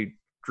like how they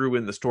drew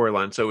in the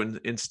storyline. So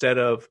instead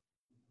of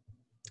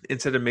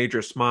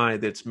Major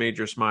Smythe, it's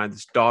Major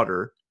Smythe's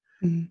daughter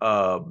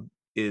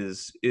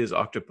is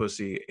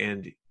Octopussy,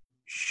 and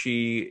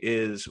she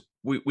is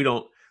we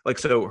don't like,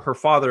 so her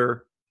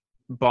father,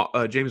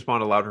 James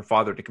Bond allowed her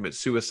father to commit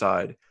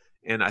suicide.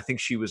 And I think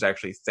she was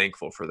actually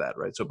thankful for that,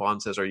 right? So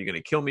Bond says, "Are you going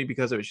to kill me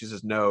because of it?" She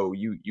says, "No,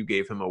 you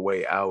gave him a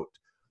way out,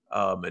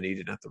 and he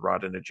didn't have to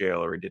rot in a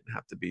jail, or he didn't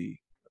have to be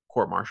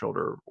court-martialed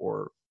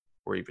or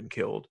even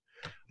killed."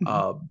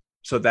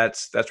 So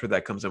that's where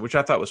that comes in, which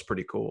I thought was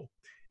pretty cool.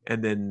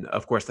 And then,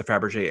 of course, the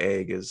Fabergé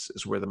egg is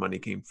where the money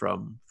came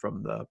from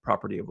the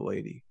property of a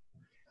lady.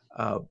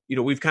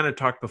 We've kind of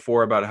talked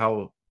before about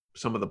how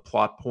some of the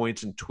plot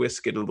points and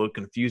twists get a little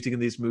confusing in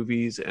these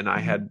movies, and I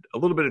had a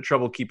little bit of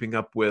trouble keeping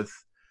up with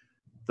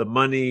the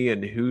money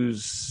and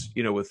who's,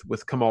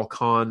 with Kamal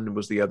Khan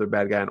was the other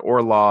bad guy, and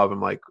Orlov.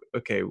 I'm like,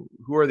 okay,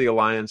 who are the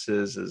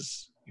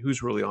alliances?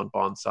 Who's really on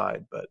Bond's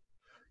side? But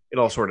it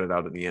all sorted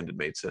out in the end. It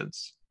made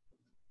sense.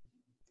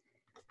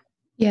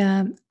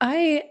 Yeah,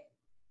 I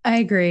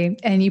agree.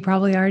 And you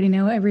probably already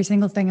know every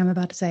single thing I'm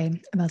about to say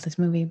about this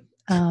movie.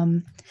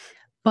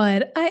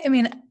 But I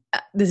mean,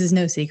 this is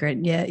no secret.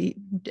 Yeah,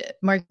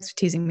 Mark's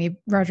teasing me.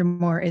 Roger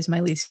Moore is my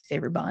least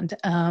favorite Bond.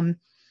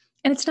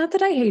 And it's not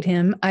that I hate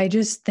him. I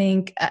just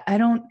think I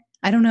don't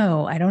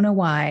know. I don't know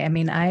why. I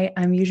mean,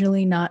 I'm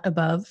usually not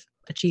above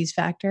a cheese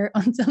factor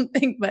on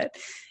something, but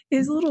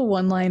his little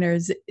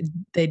one-liners,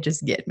 they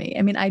just get me.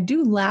 I mean, I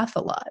do laugh a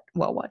lot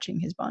while watching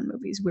his Bond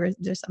movies, where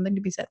there's something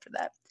to be said for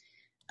that.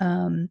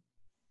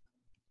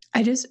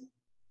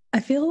 I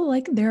feel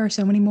like there are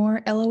so many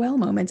more LOL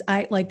moments.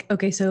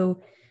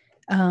 So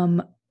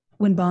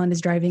when Bond is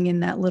driving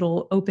in that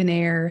little open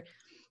air,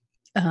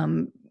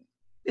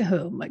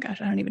 oh my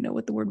gosh, I don't even know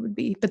what the word would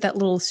be, but that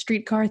little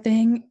streetcar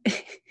thing.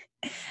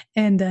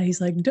 And he's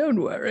like,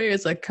 "Don't worry,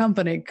 it's a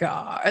company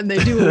car." And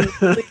they do a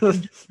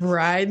really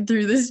ride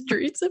through the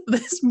streets of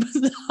this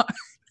bazaar.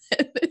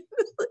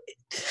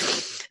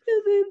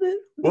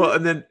 Well,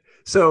 and then,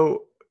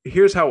 so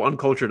here's how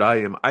uncultured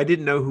I am. I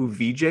didn't know who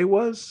VJ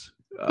was.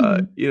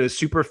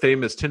 Super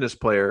famous tennis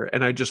player.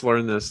 And I just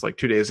learned this like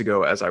 2 days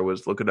ago as I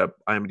was looking up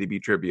IMDb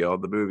trivia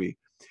on the movie.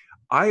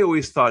 I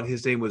always thought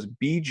his name was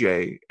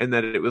BJ and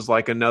that it was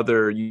like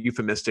another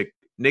euphemistic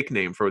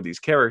nickname for these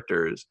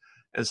characters.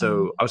 And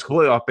so I was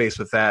completely off base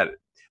with that.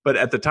 But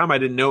at the time, I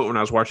didn't know it when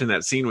I was watching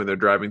that scene when they're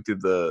driving through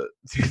the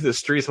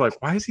streets. I'm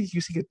like, why is he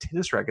using a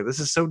tennis racket? This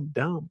is so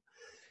dumb.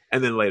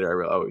 And then later I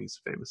realized, he's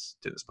a famous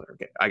tennis player.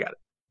 Okay, I got it.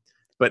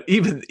 But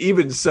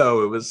even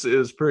so, it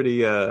was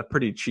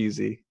pretty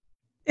cheesy.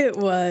 It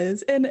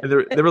was, and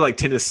they were like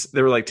tennis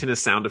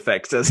sound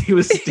effects as he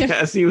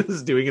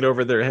was doing it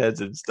over their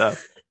heads and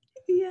stuff.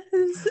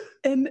 Yes,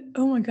 and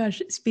oh my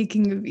gosh!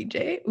 Speaking of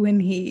VJ, when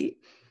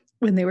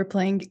they were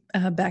playing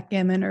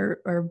backgammon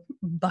or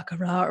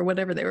baccarat or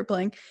whatever they were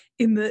playing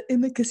in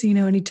the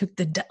casino, and he took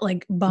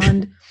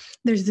Bond.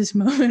 There's this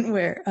moment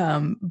where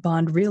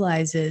Bond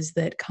realizes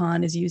that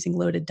Khan is using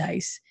loaded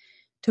dice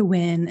to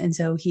win, and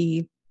so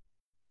he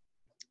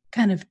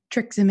kind of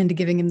tricks him into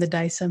giving him the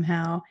dice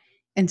somehow.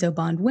 And so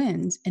Bond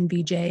wins, and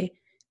BJ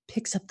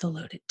picks up the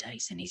loaded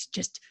dice, and he's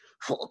just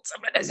holds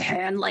them in his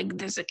hand like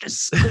this and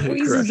just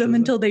squeezes them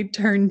until they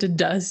turn to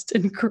dust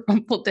and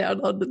crumple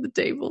down onto the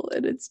table.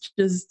 And it's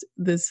just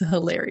this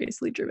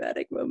hilariously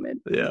dramatic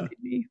moment. Yeah.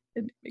 It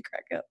made me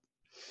crack up.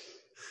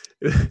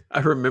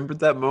 I remembered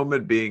that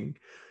moment being...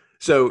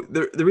 So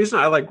the reason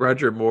I like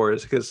Roger Moore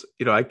is because,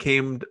 I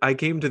came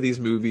to these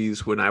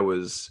movies when I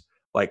was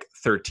like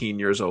 13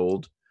 years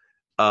old.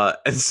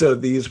 And so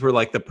these were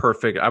like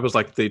I was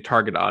like the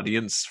target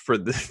audience for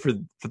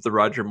the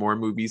Roger Moore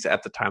movies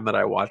at the time that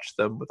I watched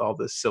them with all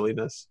this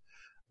silliness.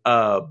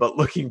 But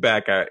looking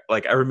back, I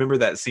remember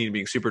that scene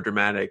being super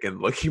dramatic,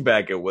 and looking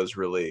back, it was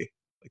really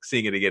like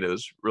seeing it again. It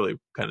was really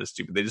kind of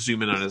stupid. They just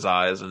zoom in on his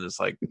eyes, and it's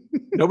like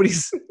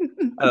nobody's.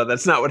 I don't know.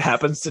 That's not what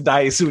happens to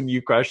dice when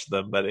you crush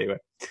them. But anyway.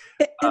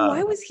 And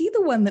why was he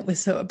the one that was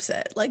so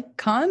upset? Like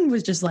Khan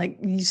was just like,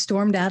 he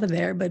stormed out of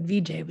there, but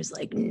VJ was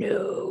like,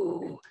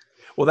 no.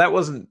 Well, that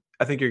wasn't.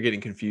 I think you're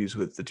getting confused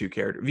with the two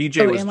characters. VJ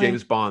was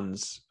James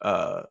Bond's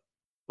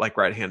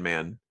right hand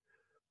man.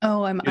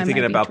 Oh, I'm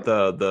thinking about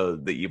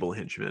the evil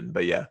henchman,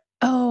 but yeah.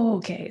 Oh,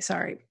 okay,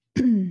 sorry.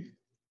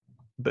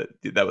 But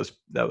that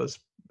was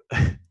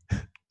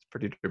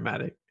pretty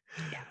dramatic.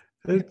 Yeah,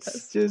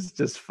 it's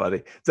just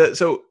funny.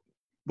 So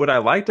what I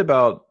liked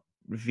about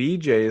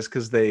VJ is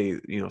because they,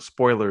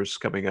 spoilers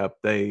coming up,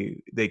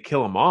 they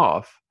kill him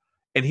off,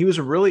 and he was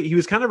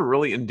kind of a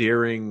really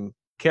endearing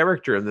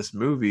character in this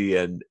movie,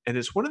 and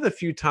it's one of the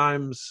few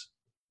times,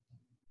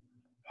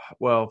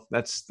 well,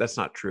 that's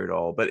not true at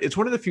all, but it's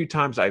one of the few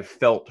times I've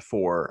felt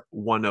for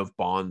one of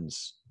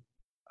Bond's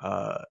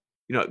the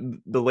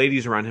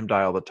ladies around him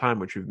die all the time,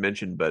 which we've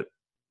mentioned, but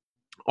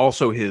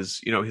also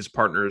his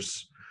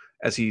partners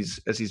as he's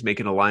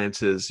making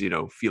alliances.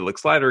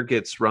 Felix Leiter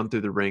gets run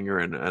through the ringer,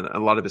 and a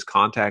lot of his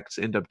contacts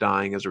end up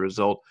dying as a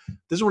result.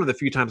 This is one of the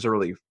few times I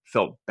really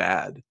felt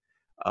bad.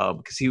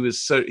 Because he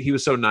was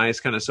so nice,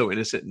 kind of so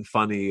innocent and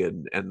funny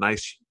and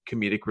nice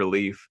comedic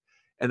relief.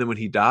 And then when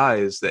he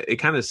dies, that it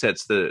kind of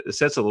sets a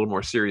little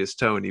more serious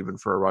tone, even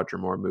for a Roger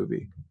Moore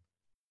movie.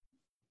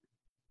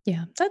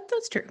 Yeah,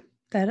 that's true.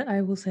 That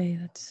I will say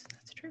that's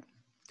true.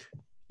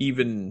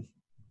 Even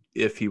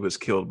if he was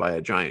killed by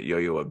a giant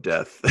yo-yo of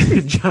death,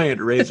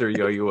 giant razor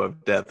yo-yo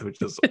of death,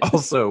 which is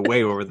also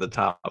way over the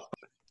top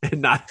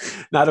and not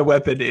a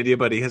weapon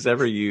anybody has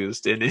ever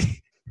used in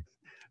any.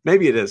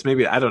 Maybe it is.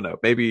 Maybe I don't know.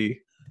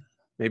 Maybe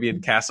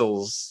in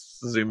Castle's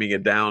zooming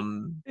it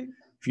down.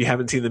 If you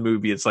haven't seen the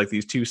movie, it's like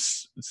these two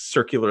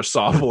circular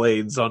saw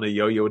blades on a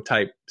yo-yo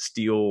type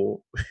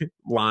steel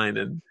line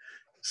and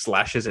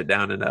slashes it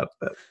down and up.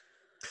 But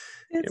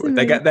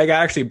anyway, that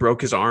guy actually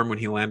broke his arm when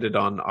he landed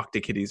on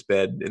Octokitty's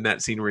bed in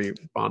that scene where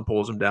Bond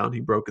pulls him down. He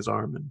broke his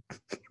arm and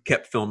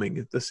kept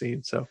filming the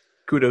scene. So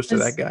kudos to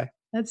that guy.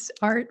 That's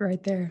art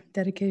right there.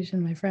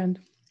 Dedication, my friend.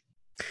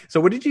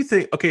 So what did you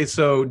think? Okay,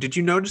 so did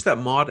you notice that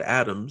Maud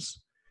Adams,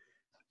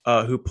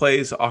 who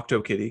plays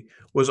Octokitty,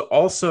 was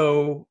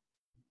also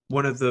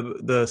one of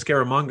the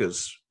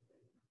Scaramanga's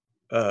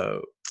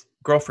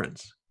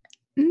girlfriends?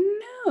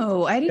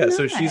 No, I didn't know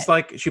so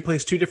that. she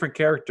plays two different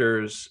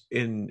characters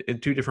in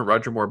two different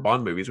Roger Moore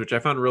Bond movies, which I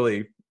found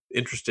really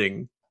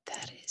interesting.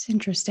 That is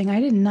interesting. I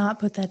did not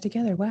put that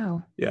together.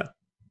 Wow. Yeah.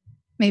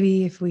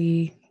 Maybe if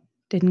we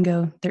didn't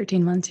go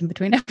 13 months in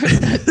between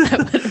episodes, I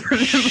would have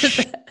remembered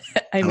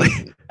that. I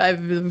mean,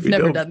 I've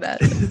never done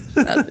that.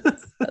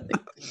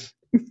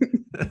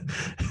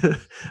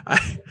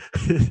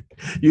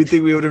 You'd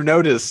think we would have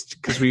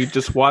noticed because we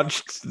just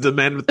watched The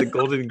Man with the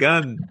Golden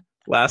Gun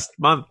last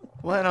month.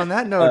 Well, and on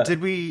that note,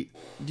 you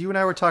and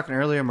I were talking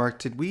earlier, Mark,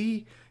 did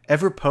we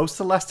ever post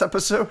the last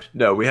episode?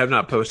 No, we have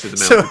not posted The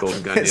Man with the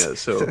Golden Gun yet.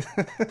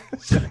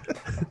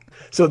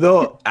 So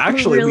they'll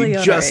actually, really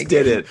we just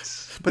did it.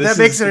 But that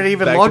makes it an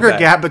even longer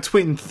gap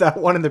between that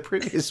one and the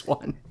previous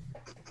one.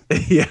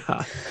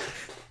 Yeah.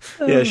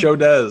 Yeah, show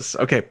does.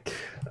 Okay.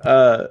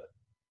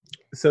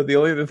 So the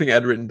only other thing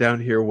I'd written down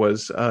here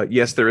was,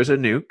 yes, there is a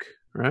nuke,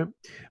 right?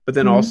 But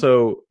then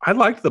also, I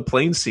liked the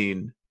plane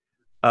scene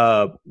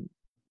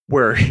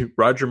where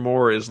Roger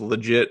Moore is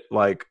legit,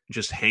 like,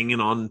 just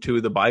hanging on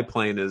to the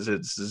biplane as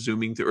it's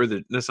zooming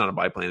through. That's not a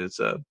biplane. It's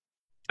I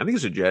think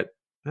it's a jet.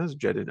 That's a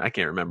jet. I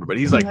can't remember. But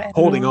he's, like,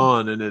 holding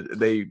on, and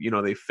they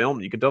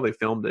filmed. You can tell they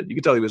filmed it. You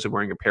can tell he was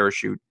wearing a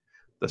parachute.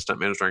 The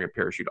stuntman was wearing a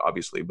parachute,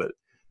 obviously, but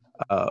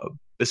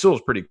it still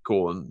was pretty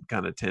cool and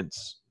kind of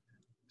tense.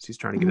 He's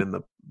trying to get in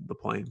the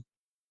plane.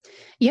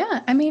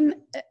 Yeah, I mean,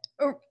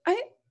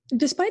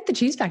 despite the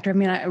cheese factor, I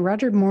mean,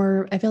 Roger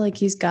Moore, I feel like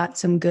he's got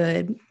some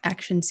good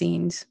action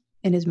scenes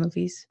in his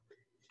movies.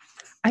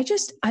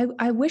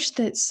 I wish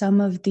that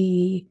some of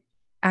the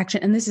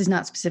action, and this is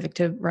not specific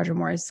to Roger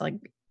Moore, it's like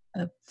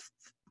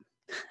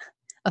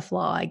a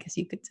flaw, I guess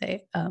you could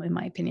say, in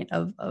my opinion,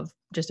 of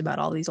just about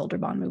all these older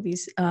Bond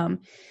movies.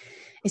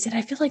 Is that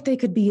I feel like they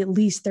could be at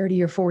least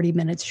 30 or 40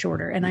 minutes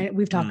shorter. And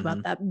we've talked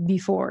about that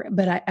before,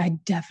 but I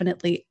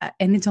definitely,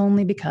 and it's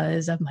only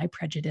because of my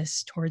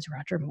prejudice towards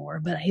Roger Moore,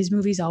 but his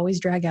movies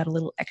always drag out a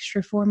little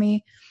extra for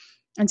me.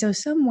 And so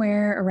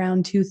somewhere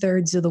around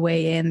 2/3 of the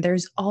way in,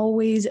 there's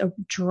always a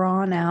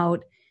drawn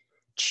out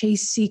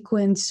chase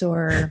sequence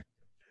or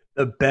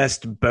the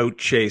best boat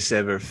chase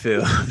ever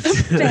filmed.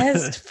 The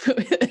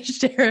best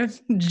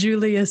Sheriff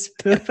Julius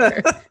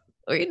Pepper.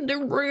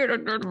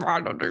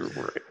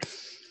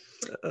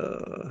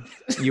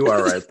 You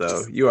are right,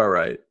 though. You are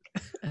right.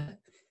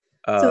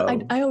 So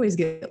I always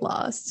get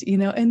lost,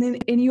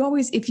 and you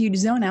always, if you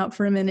zone out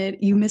for a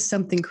minute, you miss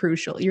something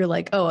crucial. You're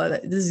like, oh,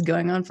 this is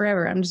going on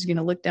forever. I'm just going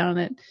to look down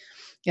at,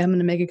 I'm going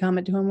to make a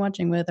comment to who I'm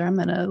watching with, or I'm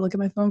going to look at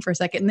my phone for a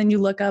second. And then you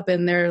look up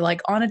and they're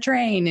like on a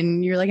train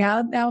and you're like,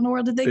 how in the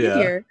world did they get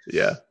here?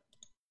 Yeah.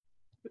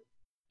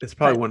 It's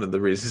probably one of the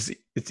reasons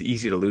it's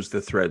easy to lose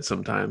the thread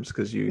sometimes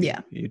because you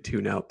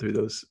tune out through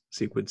those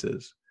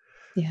sequences.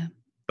 Yeah.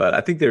 But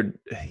I think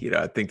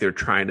they're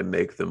trying to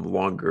make them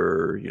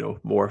longer,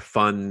 more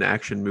fun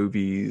action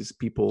movies.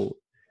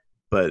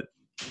 But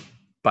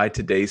by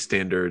today's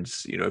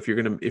standards, if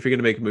you're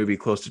gonna make a movie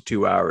close to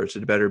 2 hours,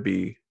 it better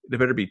be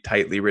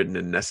tightly written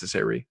and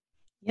necessary.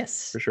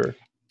 Yes, for sure.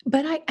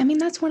 But I mean,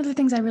 that's one of the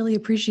things I really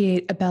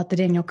appreciate about the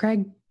Daniel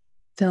Craig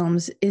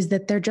films is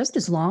that they're just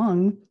as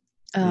long,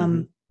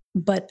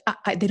 but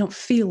they don't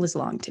feel as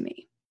long to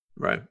me.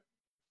 Right.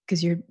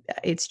 Because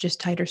it's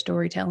just tighter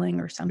storytelling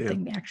or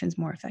something. The action's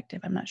more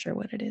effective. I'm not sure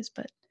what it is,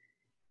 but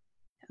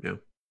yeah.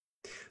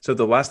 So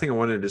the last thing I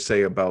wanted to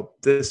say about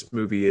this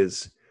movie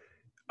is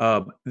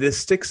this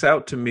sticks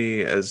out to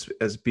me as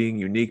being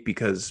unique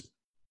because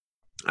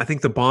I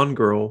think the Bond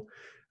girl,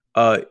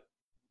 this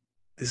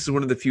is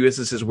one of the few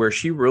instances where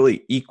she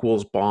really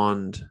equals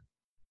Bond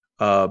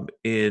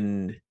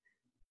in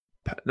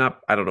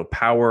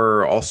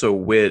power, also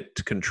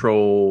wit,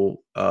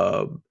 control,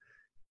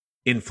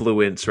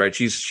 influence, right?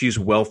 She's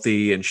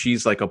wealthy and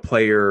she's like a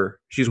player.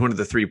 She's one of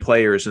the three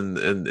players in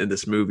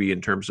this movie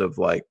in terms of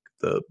like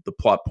the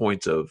plot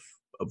points of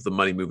the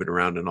money moving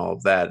around and all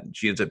of that. And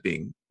she ends up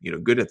being,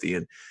 good at the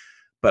end.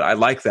 But I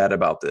like that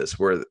about this,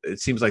 where it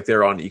seems like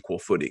they're on equal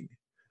footing.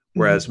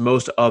 Whereas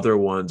most other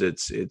ones,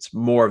 it's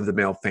more of the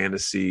male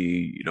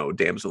fantasy,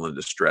 damsel in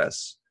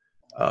distress.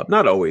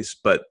 Not always,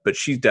 but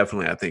she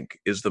definitely, I think,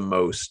 is the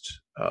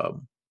most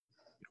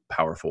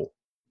powerful.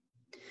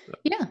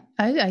 Yeah,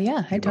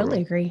 I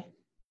totally agree.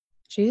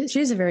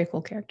 She's a very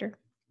cool character.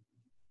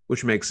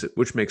 which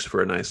makes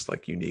for a nice,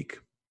 like, unique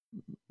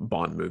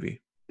Bond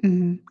movie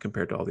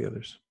compared to all the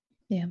others.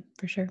 Yeah,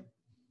 for sure.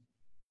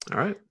 All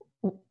right.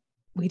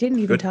 We didn't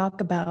even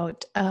talk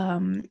about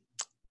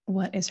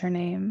what is her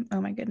name?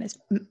 Oh my goodness,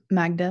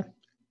 Magda.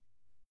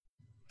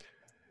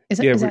 Is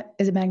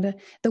it Magda?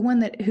 The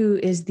one who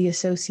is the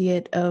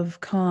associate of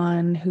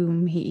Khan,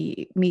 whom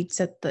he meets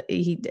in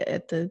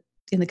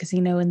the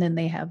casino, and then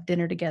they have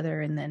dinner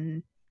together, and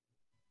then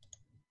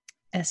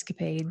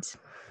escapades.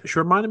 She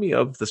reminded me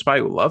of The Spy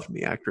Who Loved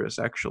Me actress,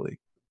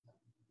 actually.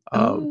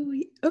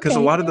 Because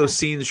a lot of those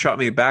scenes shot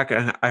me back,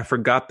 and I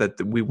forgot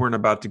that we weren't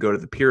about to go to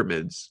the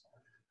pyramids.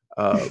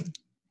 But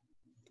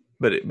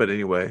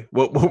anyway,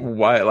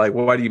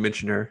 why do you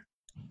mention her?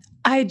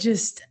 I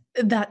just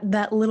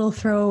that little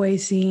throwaway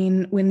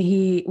scene when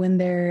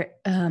they're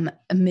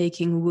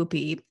making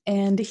Whoopi,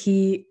 and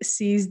he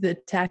sees the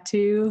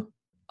tattoo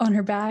on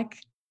her back,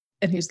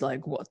 and he's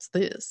like, "What's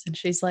this?" And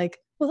she's like,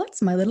 "Well,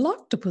 that's my little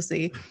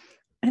octopussy."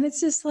 And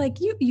it's just like,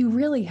 you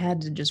really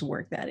had to just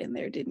work that in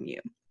there, didn't you?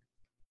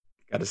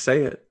 Got to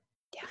say it.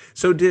 Yeah.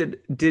 So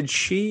did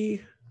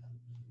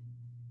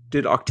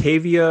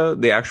Octavia,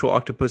 the actual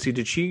octopussy,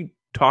 did she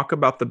talk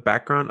about the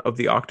background of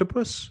the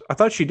octopus? I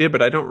thought she did,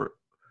 but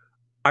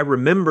I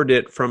remembered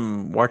it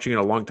from watching it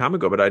a long time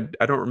ago, but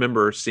I don't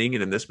remember seeing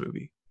it in this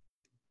movie.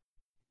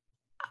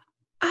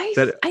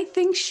 I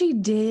think she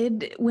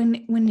did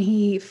when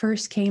he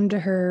first came to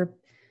her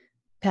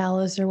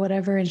palace or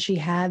whatever, and she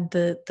had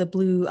the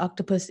blue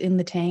octopus in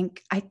the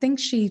tank. I think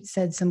she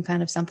said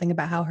something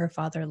about how her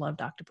father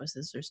loved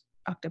octopuses or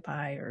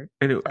octopi, or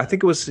I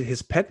think it was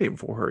his pet name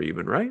for her,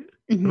 even, right?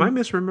 Mm-hmm. Am I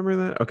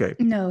misremembering that? Okay.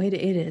 No, it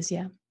is,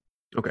 yeah.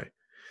 Okay.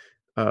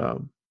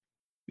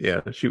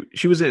 Yeah,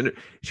 she was an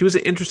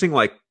interesting,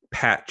 like,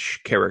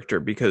 patch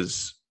character,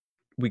 because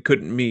we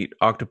couldn't meet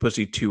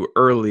Octopussy too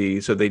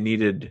early, so they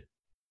needed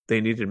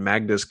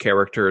Magda's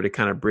character to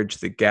kind of bridge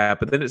the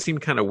gap. But then it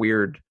seemed kind of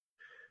weird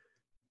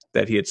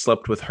that he had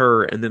slept with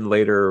her and then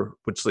later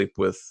would sleep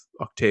with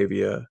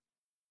Octavia.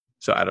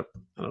 So I don't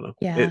know.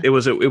 Yeah. It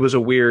was a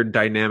weird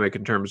dynamic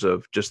in terms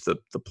of just the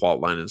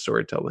plot line and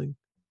storytelling.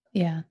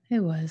 Yeah,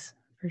 it was,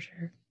 for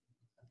sure.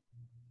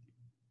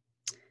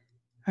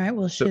 All right.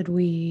 Well, should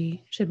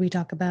we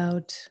talk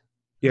about?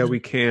 Yeah, we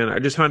can. I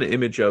just found an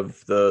image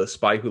of the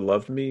Spy Who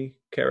Loved Me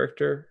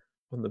character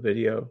on the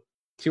video.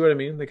 See what I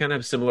mean? They kind of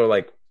have similar,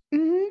 like.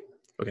 Mm-hmm.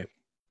 Okay.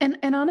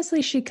 And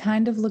honestly, she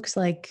kind of looks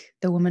like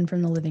the woman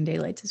from The Living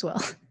Daylights as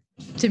well,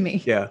 to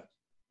me. Yeah,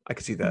 I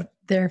can see that.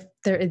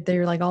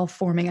 They're like all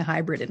forming a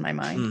hybrid in my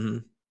mind. Mm-hmm.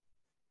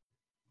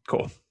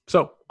 Cool.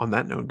 So on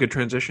that note, good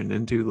transition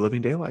into The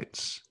Living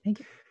Daylights.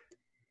 Thank you.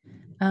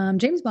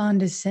 James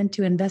Bond is sent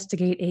to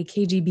investigate a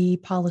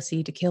KGB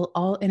policy to kill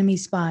all enemy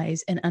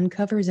spies and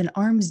uncovers an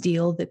arms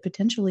deal that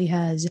potentially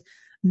has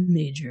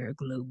major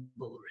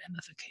global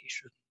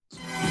ramifications.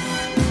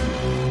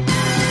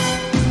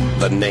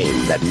 The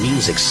name that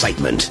means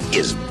excitement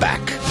is back.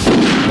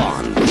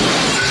 Bond.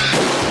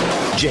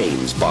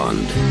 James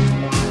Bond.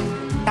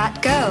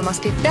 That girl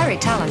must be very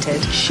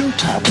talented.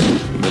 Shoot up.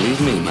 Believe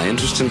me, my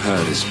interest in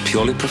her is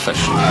purely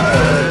professional.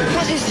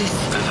 What is this?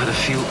 I've had a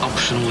few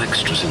optional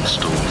extras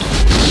installed.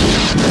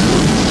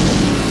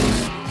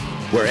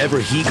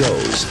 Wherever he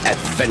goes,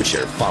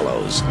 adventure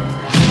follows.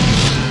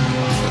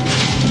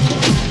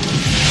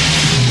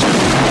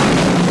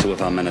 Two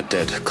of our men are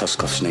dead.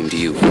 Koskov's named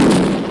you.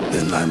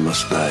 Then I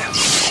must die.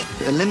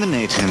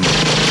 Eliminate him.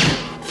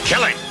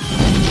 Kill him!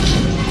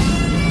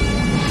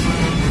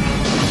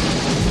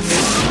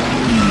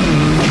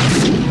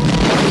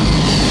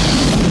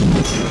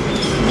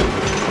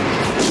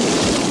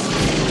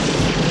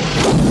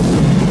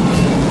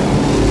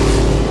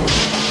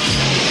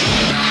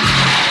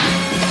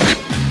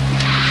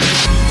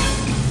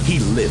 He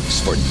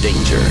lives for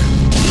danger.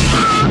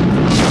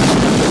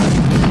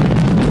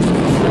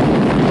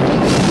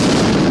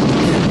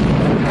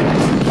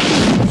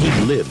 He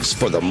lives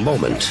for the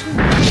moment.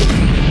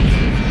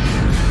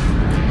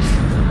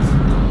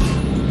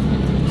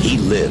 He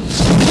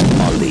lives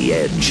on the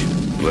edge.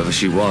 Whoever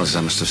she was,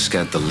 I must have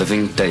scared the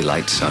living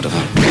daylights out of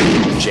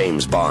her.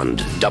 James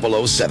Bond,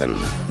 007,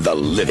 The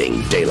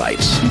Living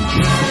Daylights.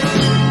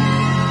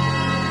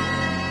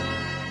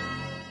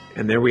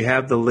 And there we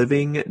have The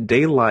Living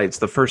Daylights,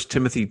 the first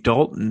Timothy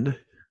Dalton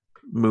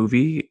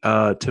movie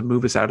to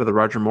move us out of the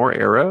Roger Moore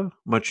era,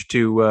 much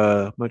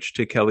to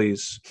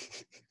Kelly's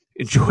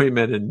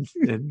enjoyment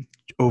and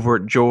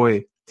overt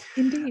joy.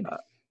 Indeed.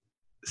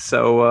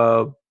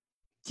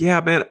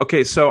 Yeah, man.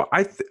 Okay, so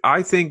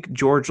I think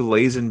George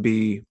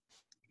Lazenby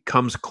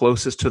comes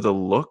closest to the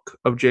look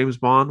of James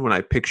Bond when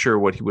I picture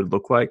what he would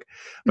look like.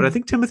 But I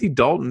think Timothy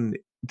Dalton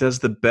does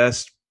the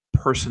best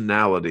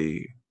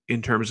personality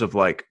in terms of,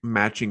 like,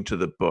 matching to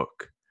the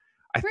book.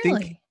 I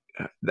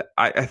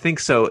think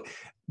so,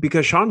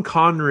 because Sean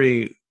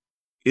Connery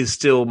is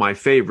still my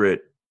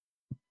favorite,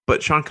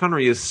 but Sean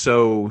Connery is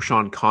so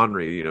Sean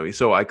Connery, you know, he's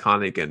so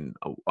iconic and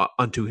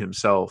unto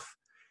himself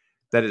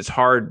that it's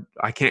hard.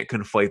 I can't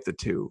conflate the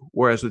two.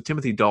 Whereas with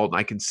Timothy Dalton,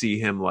 I can see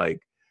him,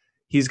 like,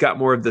 he's got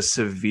more of the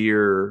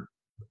severe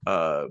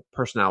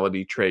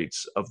personality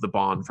traits of the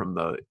Bond from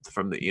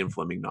the Ian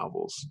Fleming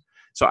novels.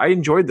 So I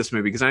enjoyed this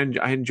movie because I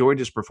enjoyed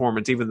his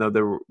performance, even though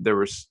there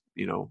was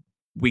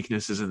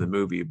weaknesses in the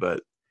movie.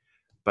 But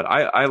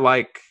I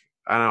liked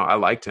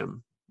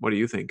him. What do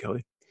you think,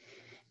 Kelly?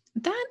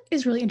 That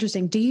is really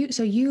interesting.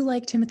 So you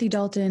like Timothy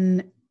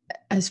Dalton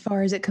as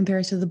far as it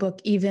compares to the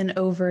book, even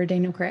over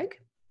Daniel Craig?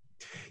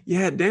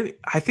 Yeah,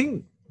 I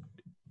think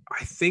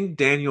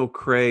Daniel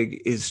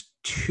Craig is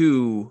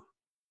too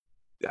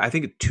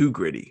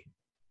gritty.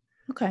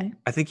 Okay.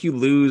 I think you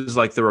lose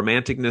like the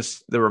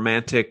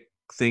romantic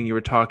thing you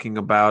were talking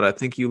about. I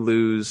think you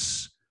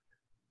lose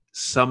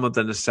some of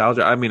the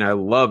nostalgia. I mean, I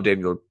love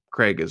Daniel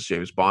Craig as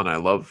James Bond. I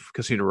love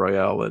Casino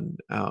Royale and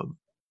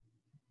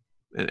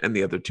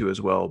the other two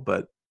as well.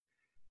 But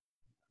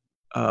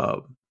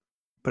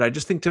I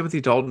just think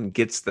Timothy Dalton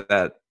gets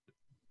that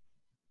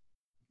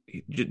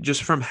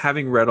just from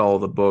having read all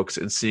the books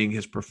and seeing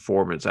his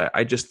performance.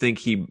 I think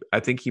he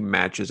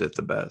matches it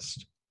the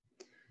best.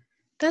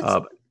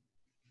 That's.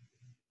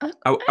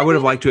 I would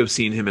have liked to have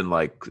seen him in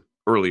like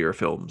earlier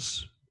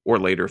films or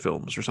later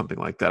films or something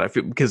like that. I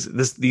feel because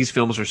these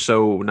films are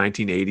so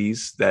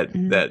 1980s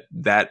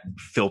that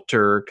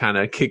filter kind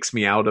of kicks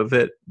me out of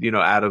it,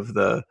 out of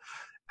the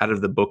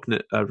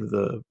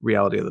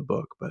reality of the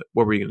book. But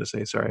what were you going to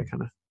say? Sorry, I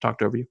kind of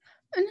talked over you.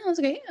 No, it's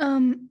okay.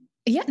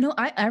 Yeah, no,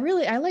 I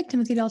like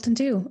Timothy Dalton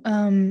too.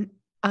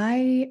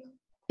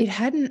 It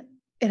hadn't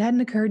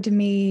occurred to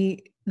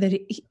me that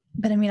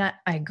but I mean, I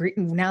agree.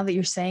 Now that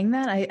you're saying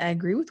that, I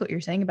agree with what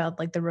you're saying about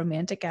like the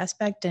romantic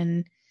aspect.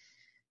 And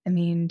I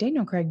mean,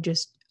 Daniel Craig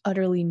just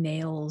utterly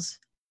nails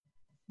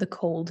the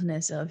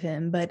coldness of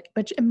him. But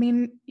I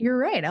mean, you're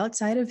right.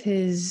 Outside of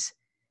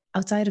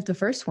the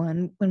first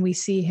one, when we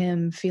see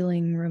him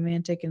feeling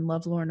romantic and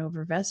lovelorn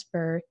over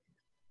Vesper,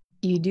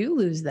 you do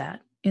lose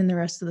that in the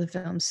rest of the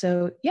film.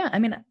 So yeah, I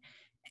mean,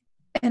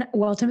 and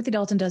while Timothy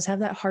Dalton does have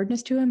that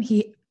hardness to him,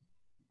 he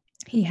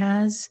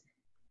has,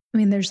 I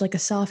mean, there's like a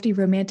softy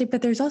romantic,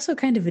 but there's also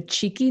kind of a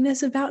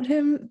cheekiness about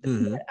him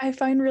that I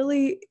find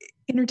really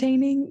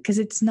entertaining because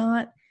it's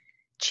not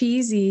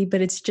cheesy,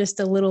 but it's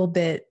just a little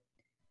bit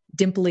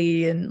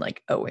dimply and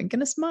like a wink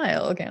and a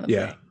smile kind of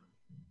thing.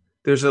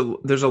 There's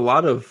a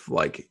lot of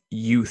like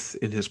youth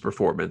in his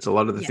performance. A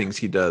lot of the things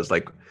he does,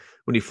 like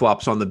when he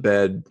flops on the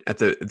bed at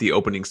the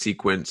opening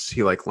sequence,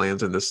 he like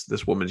lands in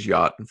this woman's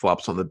yacht and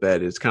flops on the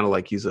bed. It's kind of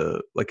like he's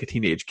a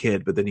teenage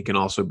kid, but then he can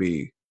also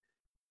be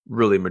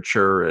really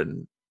mature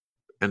and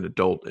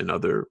adult in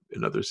other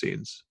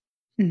scenes.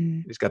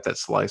 He's got that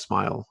sly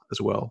smile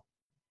as well.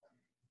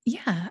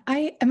 Yeah,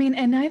 I mean,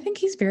 and I think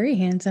he's very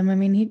handsome. I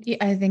mean,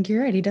 I think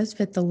you're right. He does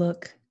fit the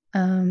look.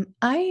 And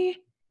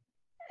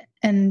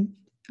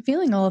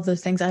feeling all of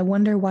those things, I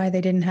wonder why they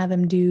didn't have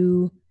him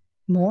do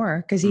more,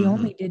 because he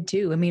only did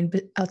 2. I mean,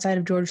 outside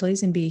of George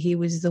Lazenby, he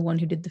was the one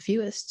who did the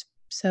fewest.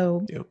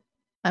 So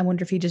I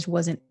wonder if he just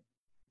wasn't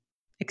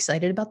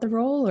excited about the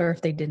role, or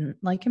if they didn't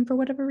like him for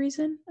whatever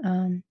reason.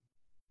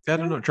 I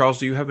don't know. Charles,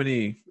 do you have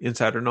any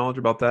insider knowledge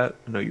about that?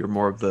 I know you're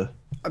more of the...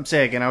 I'm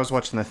saying again, I was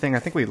watching the thing. I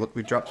think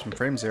we dropped some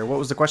frames there. What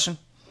was the question?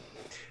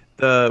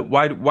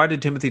 Why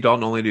did Timothy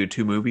Dalton only do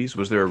 2 movies?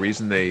 Was there a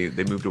reason they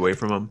moved away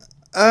from him?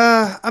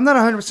 I'm not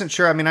 100%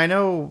 sure. I mean, I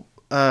know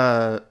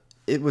I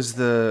believe it was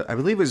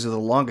the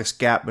longest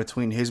gap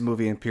between his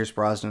movie and Pierce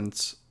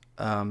Brosnan's,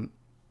 and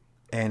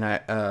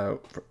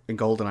in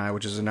GoldenEye,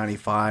 which is in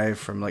 95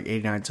 from like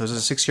 89. So it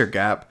was a 6-year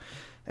gap.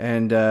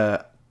 And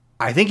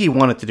I think he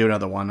wanted to do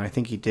another one. I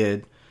think he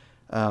did.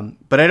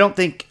 But I don't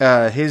think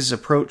his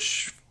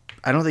approach,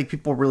 I don't think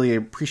people really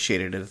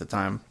appreciated it at the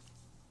time.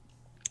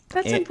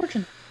 That's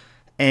unfortunate.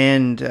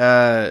 And,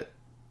 I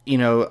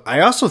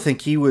also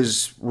think he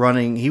was one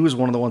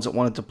of the ones that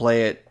wanted to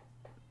play it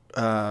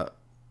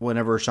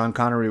whenever Sean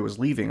Connery was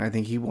leaving. I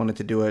think he wanted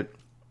to do it,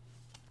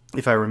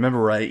 if I remember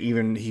right,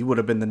 even he would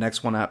have been the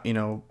next one up,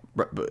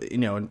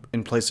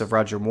 in place of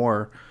Roger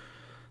Moore.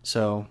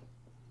 So...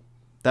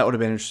 that would have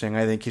been interesting,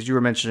 I think, because you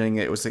were mentioning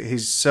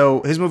his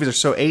movies are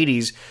so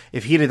 80s.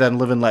 If he'd have done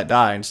Live and Let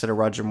Die instead of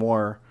Roger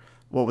Moore,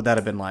 what would that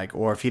have been like?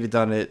 Or if he'd have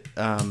done it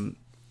on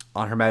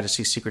Her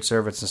Majesty's Secret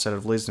Service instead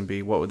of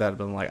Lisenby, what would that have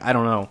been like? I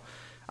don't know.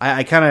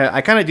 I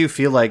kind of do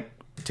feel like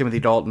Timothy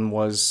Dalton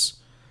was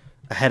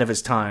ahead of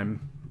his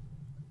time,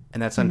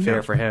 and that's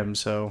unfair for him.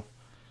 So,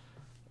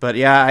 but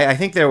yeah, I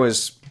think there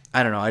was.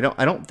 I don't know.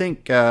 I don't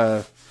think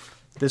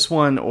this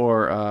one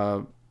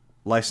or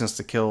License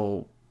to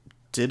Kill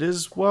did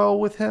as well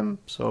with him,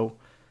 so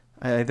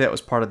I think that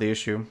was part of the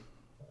issue.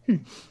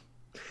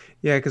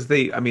 Yeah, because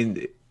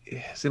it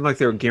seemed like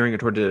they were gearing it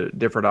toward a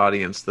different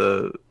audience.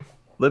 The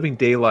Living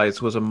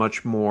Daylights was a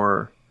much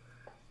more,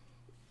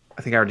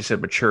 I think I already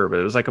said mature, but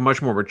it was like a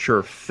much more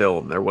mature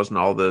film. There wasn't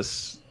all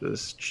this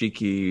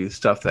cheeky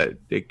stuff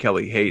that Dick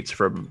Kelly hates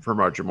from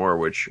Roger Moore,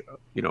 which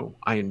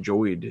I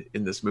enjoyed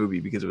in this movie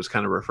because it was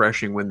kind of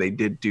refreshing when they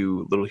did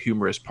do little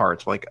humorous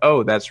parts, like,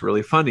 oh, that's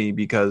really funny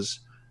because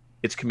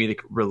it's comedic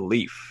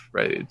relief,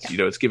 right? It's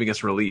it's giving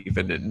us relief,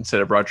 and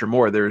instead of Roger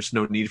Moore, there's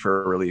no need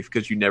for relief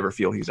because you never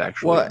feel he's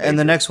actually. Well, and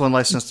the next one,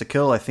 License to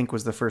Kill, I think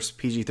was the first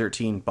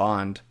PG-13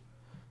 Bond,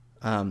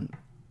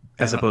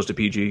 as opposed to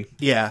PG.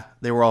 Yeah,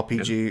 they were all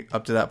PG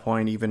up to that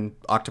point, even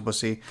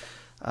Octopussy.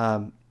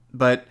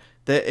 But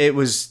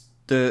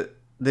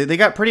they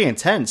got pretty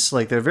intense.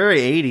 Like they're very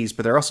 80s,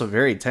 but they're also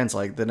very intense.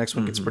 Like the next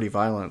one gets pretty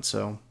violent.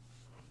 So,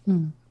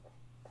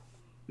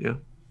 yeah.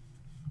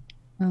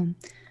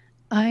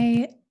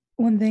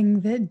 One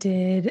thing that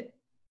did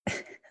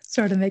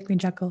sort of make me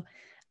chuckle,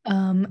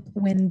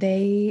 when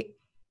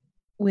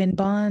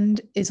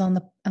Bond is on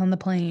the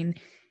plane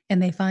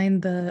and they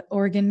find the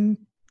organ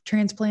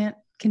transplant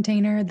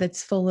container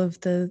that's full of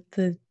the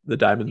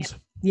diamonds.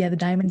 Yeah, the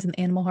diamonds and the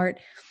animal heart.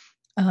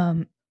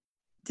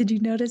 Did you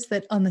notice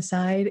that on the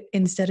side,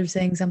 instead of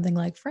saying something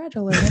like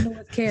fragile or handle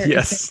with care,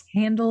 yes, it says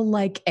handle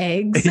like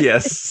eggs?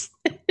 Yes.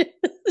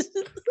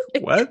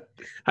 What?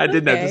 I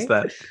did notice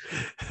that.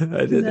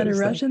 Is that a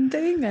Russian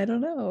thing? I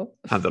don't know.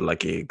 Handle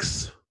like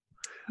eggs.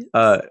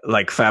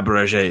 Like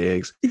Fabergé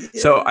eggs.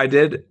 So I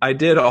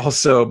did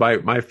also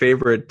my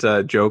favorite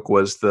joke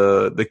was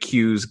the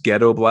Q's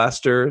ghetto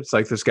blaster. It's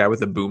like this guy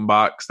with a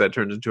boombox that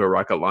turns into a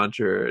rocket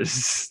launcher.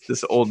 It's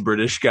this old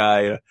British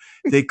guy.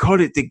 They call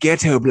it the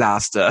ghetto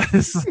blaster.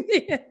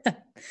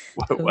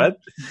 What?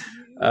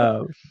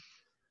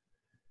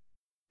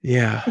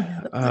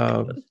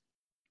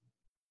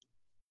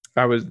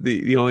 I was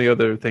the only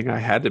other thing I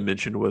had to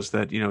mention was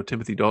that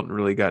Timothy Dalton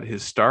really got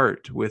his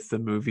start with the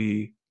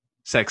movie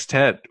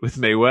Sextet with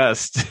Mae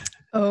West.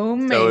 Oh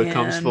man! So it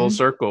comes full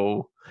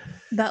circle.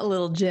 That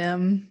little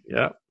gem.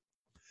 Yeah.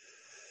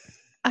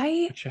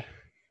 I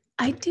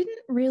didn't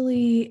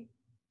really.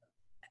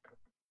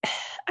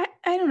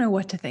 I don't know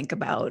what to think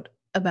about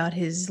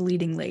his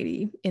leading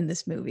lady in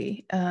this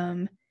movie.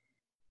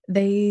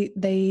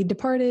 They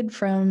departed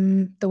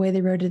from the way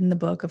they wrote it in the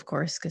book, of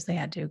course, because they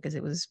had to, because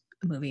it was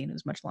a movie and it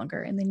was much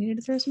longer, and they needed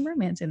to throw some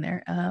romance in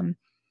there.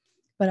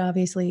 But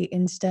obviously,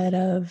 instead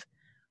of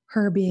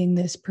her being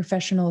this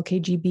professional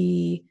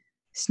KGB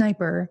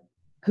sniper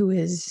who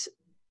is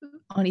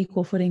on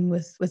equal footing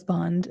with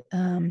Bond,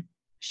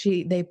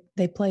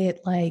 they play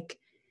it like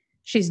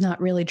she's not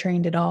really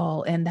trained at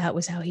all, and that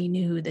was how he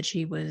knew that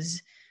she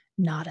was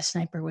not a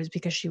sniper, was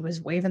because she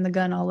was waving the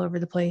gun all over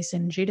the place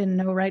and she didn't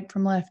know right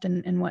from left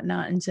and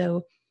whatnot. And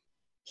so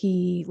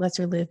he lets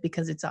her live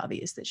because it's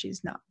obvious that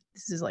she's not.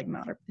 This is like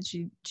not her.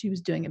 She was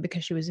doing it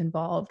because she was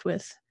involved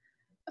with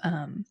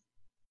the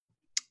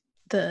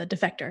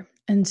defector.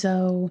 And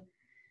so,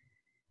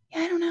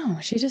 yeah, I don't know.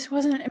 She just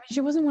wasn't. I mean,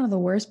 she wasn't one of the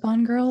worst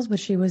Bond girls, but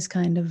she was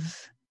kind of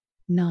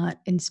not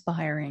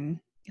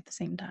inspiring at the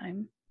same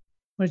time.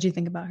 What did you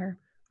think about her?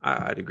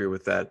 I'd agree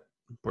with that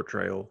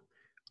portrayal.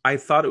 I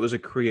thought it was a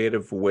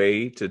creative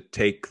way to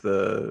take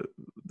the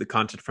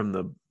content from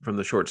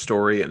the short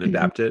story and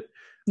adapt it.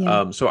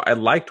 Yeah. So I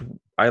liked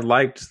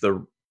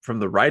from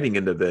the writing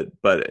end of it,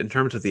 but in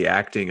terms of the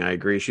acting, I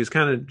agree. She's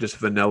kind of just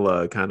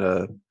vanilla, kind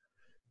of.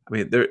 I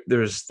mean, there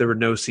were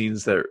no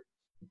scenes that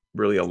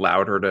really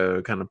allowed her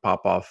to kind of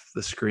pop off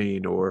the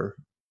screen or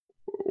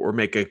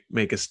make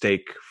a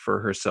stake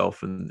for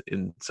herself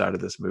inside of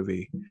this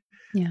movie.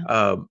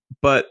 Yeah.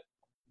 But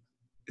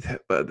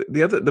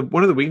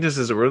one of the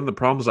weaknesses or one of the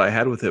problems I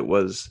had with it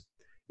was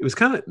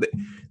kind of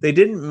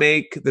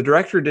the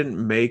director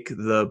didn't make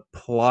the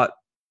plot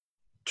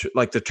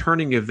like the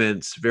turning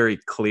events very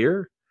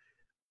clear.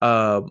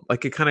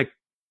 Like it kind of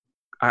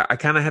I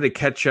kind of had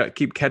to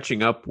keep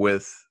catching up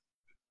with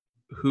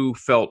who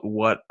felt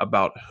what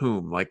about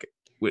whom. Like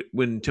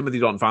when Timothy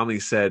Dalton finally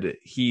said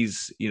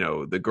he's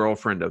the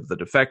girlfriend of the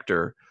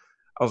defector,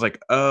 I was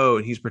like, oh,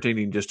 and he's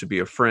pretending just to be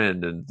a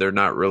friend, and they're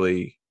not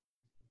really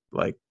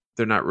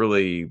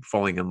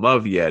falling in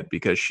love yet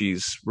because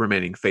she's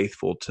remaining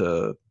faithful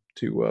to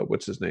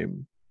what's his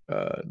name?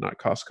 Not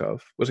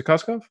Koskov. Was it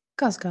Koskov?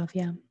 Koskov,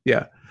 yeah.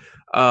 Yeah.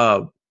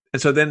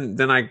 And so then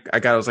I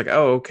was like,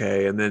 oh,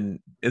 okay. And then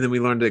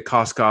we learned that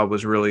Koskov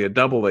was really a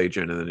double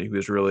agent, and then he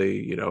was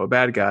really, a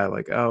bad guy.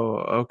 Like, oh,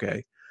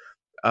 okay.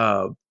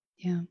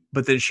 Yeah.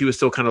 But then she was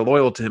still kind of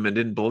loyal to him and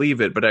didn't believe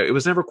it. But it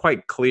was never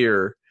quite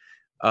clear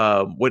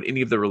what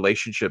any of the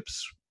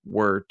relationships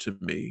were to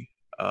me.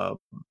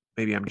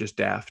 Maybe I'm just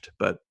daft,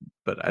 but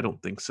I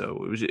don't think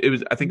so. It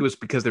was. I think it was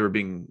because they were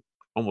being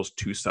almost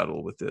too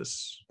subtle with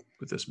this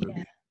movie.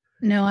 Yeah.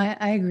 No,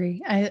 I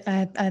agree.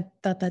 I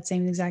thought that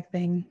same exact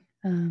thing.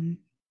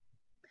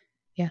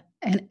 Yeah,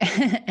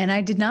 and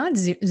I did not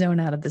zone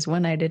out of this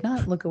one. I did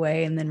not look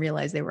away and then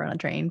realize they were on a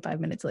train 5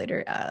 minutes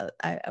later.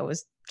 I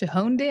was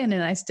honed in,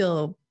 and I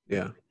still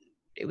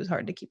it was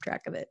hard to keep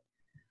track of it.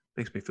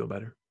 Makes me feel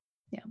better.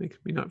 Yeah, makes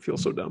me not feel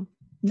so dumb.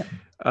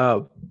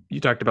 No. You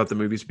talked about the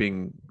movies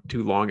being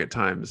too long at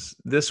times.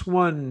 This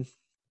one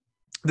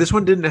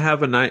didn't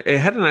have it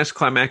had a nice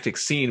climactic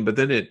scene, but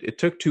then it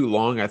took too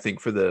long, I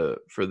think, for the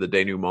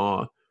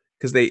denouement,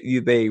 because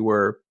they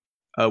were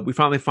we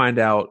finally find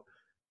out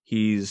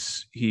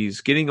he's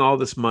getting all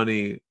this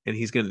money and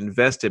he's going to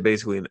invest it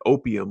basically in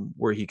opium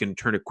where he can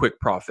turn a quick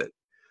profit.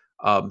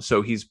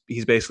 So he's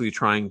basically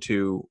trying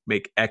to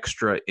make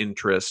extra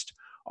interest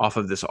off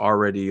of this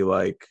already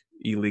like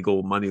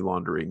illegal money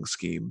laundering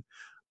scheme.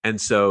 And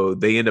so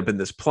they end up in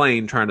this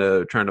plane trying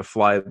to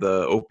fly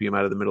the opium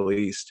out of the Middle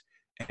East.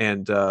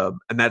 And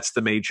that's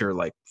the major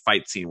like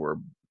fight scene where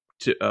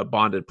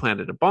Bond had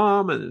planted a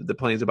bomb and the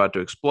plane's about to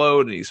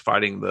explode, and he's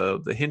fighting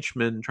the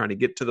henchmen trying to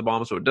get to the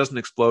bomb so it doesn't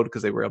explode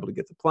because they were able to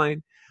get the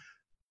plane.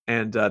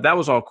 And that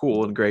was all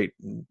cool and great.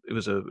 And it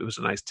was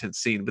a nice tense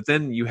scene. But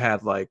then you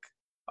had like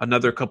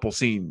another couple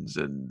scenes,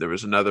 and there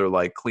was another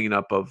like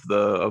cleanup of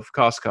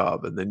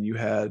Koskov, and then you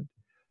had,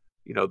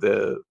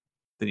 then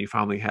you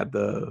finally had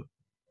the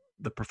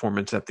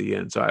performance at the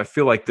end. So I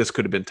feel like this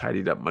could have been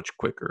tidied up much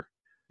quicker.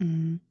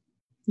 Mm-hmm.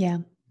 Yeah,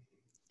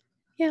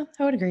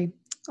 I would agree.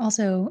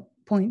 Also,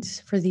 points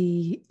for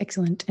the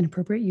excellent and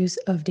appropriate use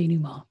of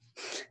denouement.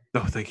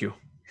 Oh, thank you.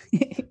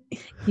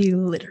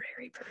 You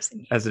literary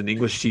person. As an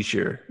English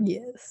teacher,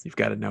 yes, you've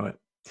got to know it.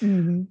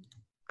 Mm-hmm.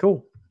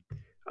 Cool.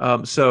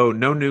 So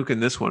no nuke in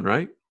this one,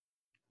 right?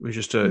 It was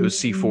just it was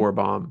C4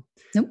 bomb.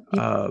 Nope.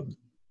 Yep.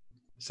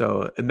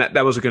 So, and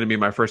that was going to be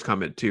my first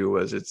comment too.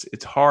 Was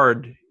it's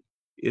hard.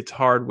 It's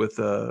hard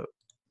to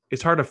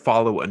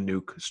follow a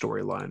nuke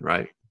storyline,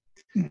 right?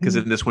 Because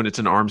in this one, it's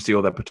an arms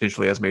deal that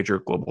potentially has major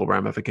global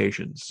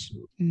ramifications.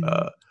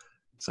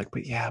 It's like,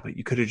 but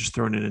you could have just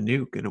thrown in a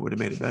nuke and it would have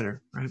made it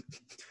better, right?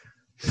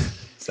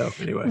 So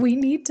anyway, we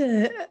need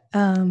to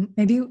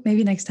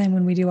maybe next time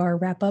when we do our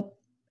wrap up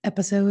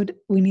episode,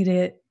 we need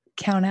to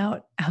count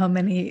out how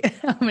many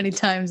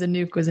times a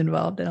nuke was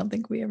involved. I don't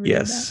think we ever did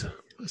that.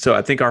 So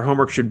I think our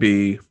homework should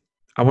be,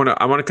 I want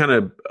to kind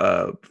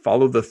of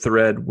follow the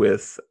thread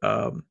with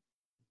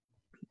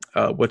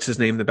what's his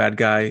name, the bad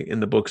guy in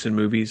the books and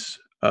movies,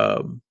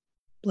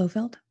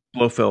 Blofeld,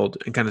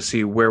 and kind of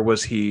see where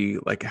was he,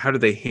 like how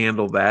did they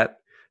handle that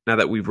now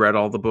that we've read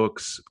all the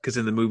books, because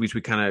in the movies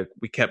we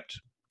kept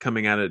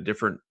coming at it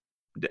different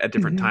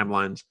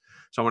timelines.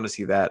 So I want to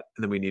see that,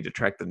 and then we need to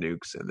track the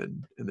nukes and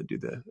then do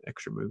the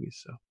extra movies.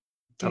 So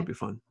that'll be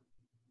fun.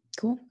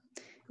 Cool.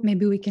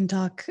 Maybe we can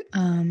talk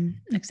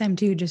next time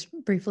too, just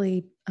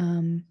briefly.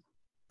 Now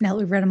that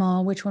we've read them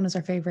all, which one is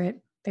our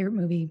favorite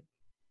movie?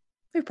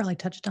 We've probably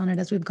touched on it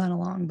as we've gone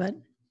along, but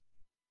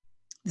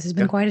this has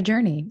been quite a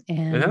journey,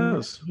 and it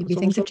has. Maybe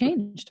things have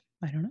changed.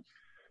 I don't know.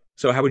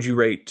 So how would you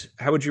rate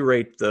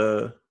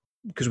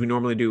because we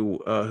normally do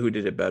who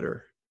did it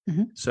better?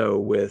 Mm-hmm. So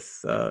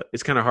with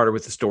it's kind of harder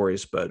with the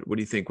stories, but what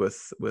do you think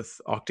with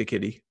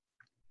Octokitty?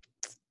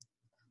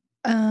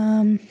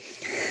 I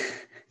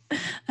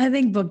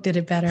think Book did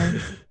it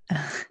better.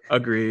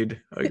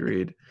 Agreed.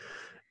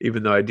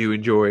 Even though I do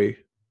enjoy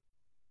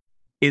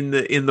in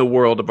the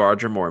world of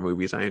Roger Moore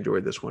movies, I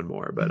enjoyed this one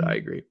more, but I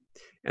agree.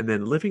 And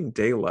then Living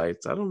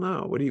Daylights, I don't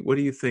know. What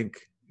do you think?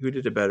 Who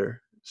did it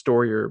better,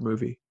 story or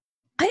movie?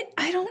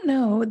 I don't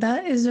know.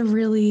 That is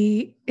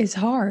it's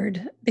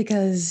hard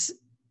because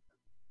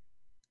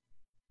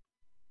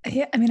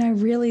I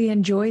really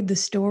enjoyed the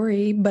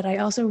story, but I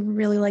also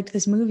really liked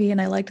this movie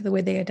and I liked the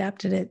way they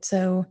adapted it.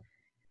 So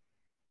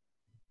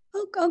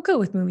I'll go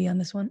with movie on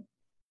this one.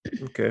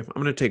 Okay. I'm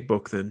going to take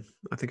book then.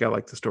 I think I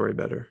like the story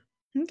better.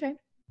 Okay.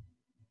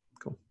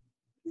 Cool.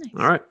 Nice.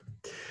 All right.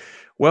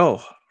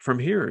 Well, from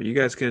here, you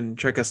guys can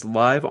check us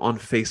live on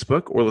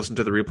Facebook or listen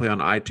to the replay on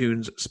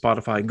iTunes,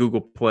 Spotify,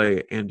 Google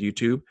Play, and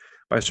YouTube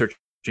by searching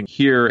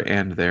Here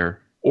and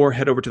There. Or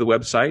head over to the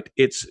website,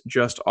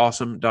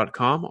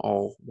 itsjustawesome.com,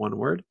 all one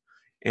word.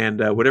 And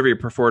whatever your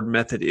preferred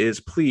method is,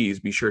 please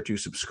be sure to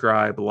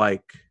subscribe,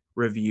 like,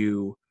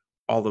 review,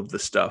 all of the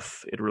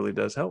stuff. It really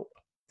does help.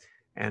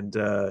 And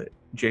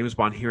James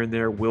Bond Here and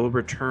There will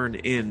return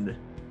in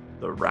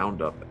the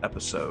Roundup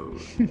episode.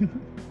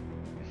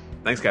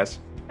 Thanks, guys.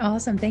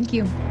 Awesome. Thank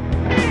you.